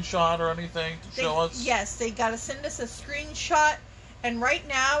screenshot or anything to show us? Yes, they got to send us a screenshot. And right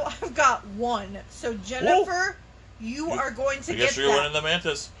now, I've got one. So, Jennifer, you are going to I get guess you're winning the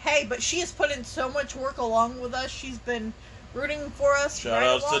Mantis. Hey, but she has put in so much work along with us. She's been rooting for us. Shout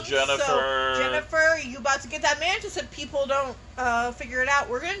outs to Jennifer. So, Jennifer, you about to get that Mantis if people don't figure it out.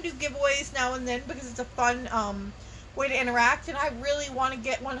 We're going to do giveaways now and then because it's a fun way to interact, and I really want to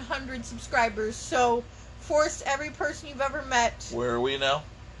get 100 subscribers. So, force every person you've ever met. Where are we now?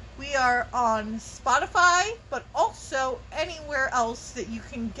 We are on Spotify, but also anywhere else that you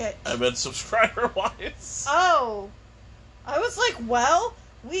can get. I meant subscriber-wise. Oh. I was like, well,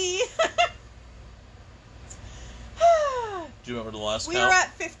 we... Do you remember the last we count? are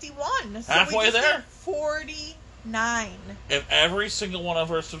at 51. So Halfway we just there? hit 49. If every single one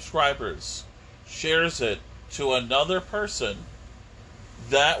of our subscribers shares it to another person,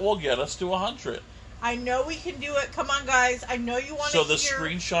 that will get us to 100. I know we can do it. Come on, guys. I know you want to So hear... the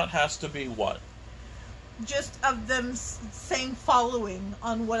screenshot has to be what? Just of them saying following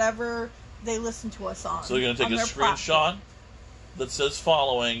on whatever they listen to us on. So you're going to take a screenshot platform that says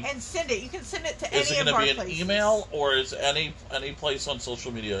following. and send it. You can send it to Is any it of our going to be places. an email, or is any place on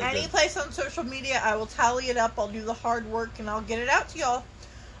social media good? Any place on social media. I will tally it up. I'll do the hard work, and I'll get it out to y'all.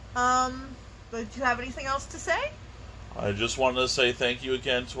 But do you have anything else to say? I just wanted to say thank you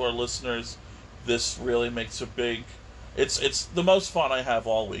again to our listeners. This really makes a big... It's the most fun I have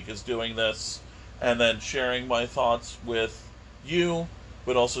all week is doing this, and then sharing my thoughts with you,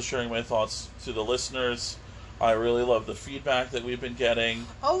 but also sharing my thoughts to the listeners. I really love the feedback that we've been getting.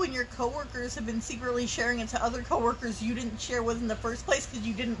 Oh, and your coworkers have been secretly sharing it to other coworkers you didn't share with in the first place because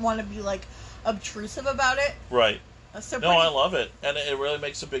you didn't want to be, like, obtrusive about it. Right. So No, I love it, and it really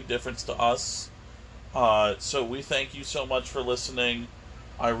makes a big difference to us. So we thank you so much for listening.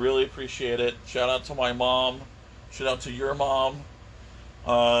 I really appreciate it. Shout out to my mom. Shout out to your mom.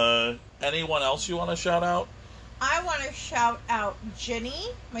 Anyone else you want to shout out? I want to shout out Jenny,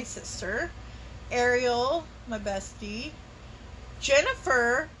 my sister, Ariel, my bestie,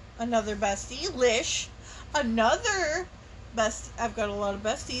 Jennifer, another bestie, Lish, another best. I've got a lot of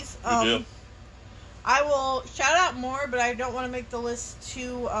besties. You do. I will shout out more, but I don't want to make the list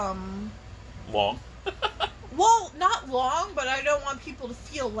too Long. well, not long, but I don't want people to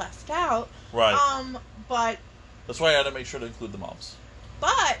feel left out. Right. But That's why I had to make sure to include the moms.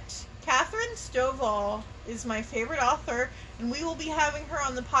 But Catherine Stovall is my favorite author, and we will be having her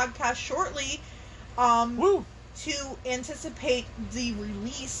on the podcast shortly Woo! to anticipate the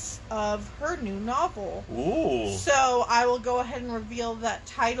release of her new novel. Ooh. So I will go ahead and reveal that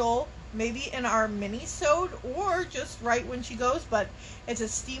title maybe in our mini-sode or just right when she goes, but it's a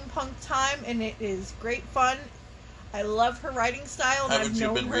steampunk time, and it is great fun. I love her writing style, and Haven't I've you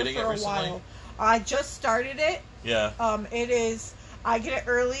known been her reading for it a recently? while. I just started it. Yeah. It is... I get it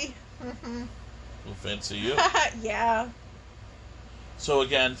early. Well, fancy you. Yeah. So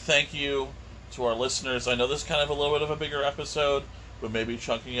again, thank you to our listeners. I know this is kind of a little bit of a bigger episode, but maybe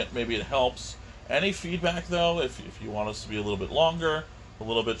chunking it, maybe it helps. Any feedback, though, if you want us to be a little bit longer, a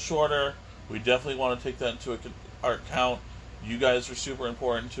little bit shorter, we definitely want to take that into our account. You guys are super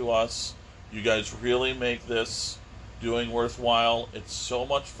important to us. You guys really make this doing worthwhile. It's so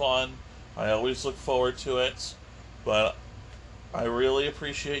much fun. I always look forward to it. But I really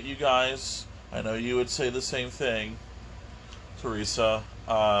appreciate you guys. I know you would say the same thing, Teresa.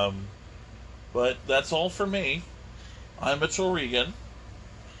 But that's all for me. I'm Mitchell Regan.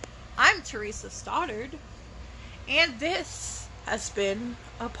 I'm Teresa Stoddard. And this has been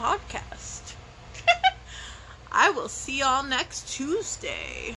a podcast. I will see y'all next Tuesday.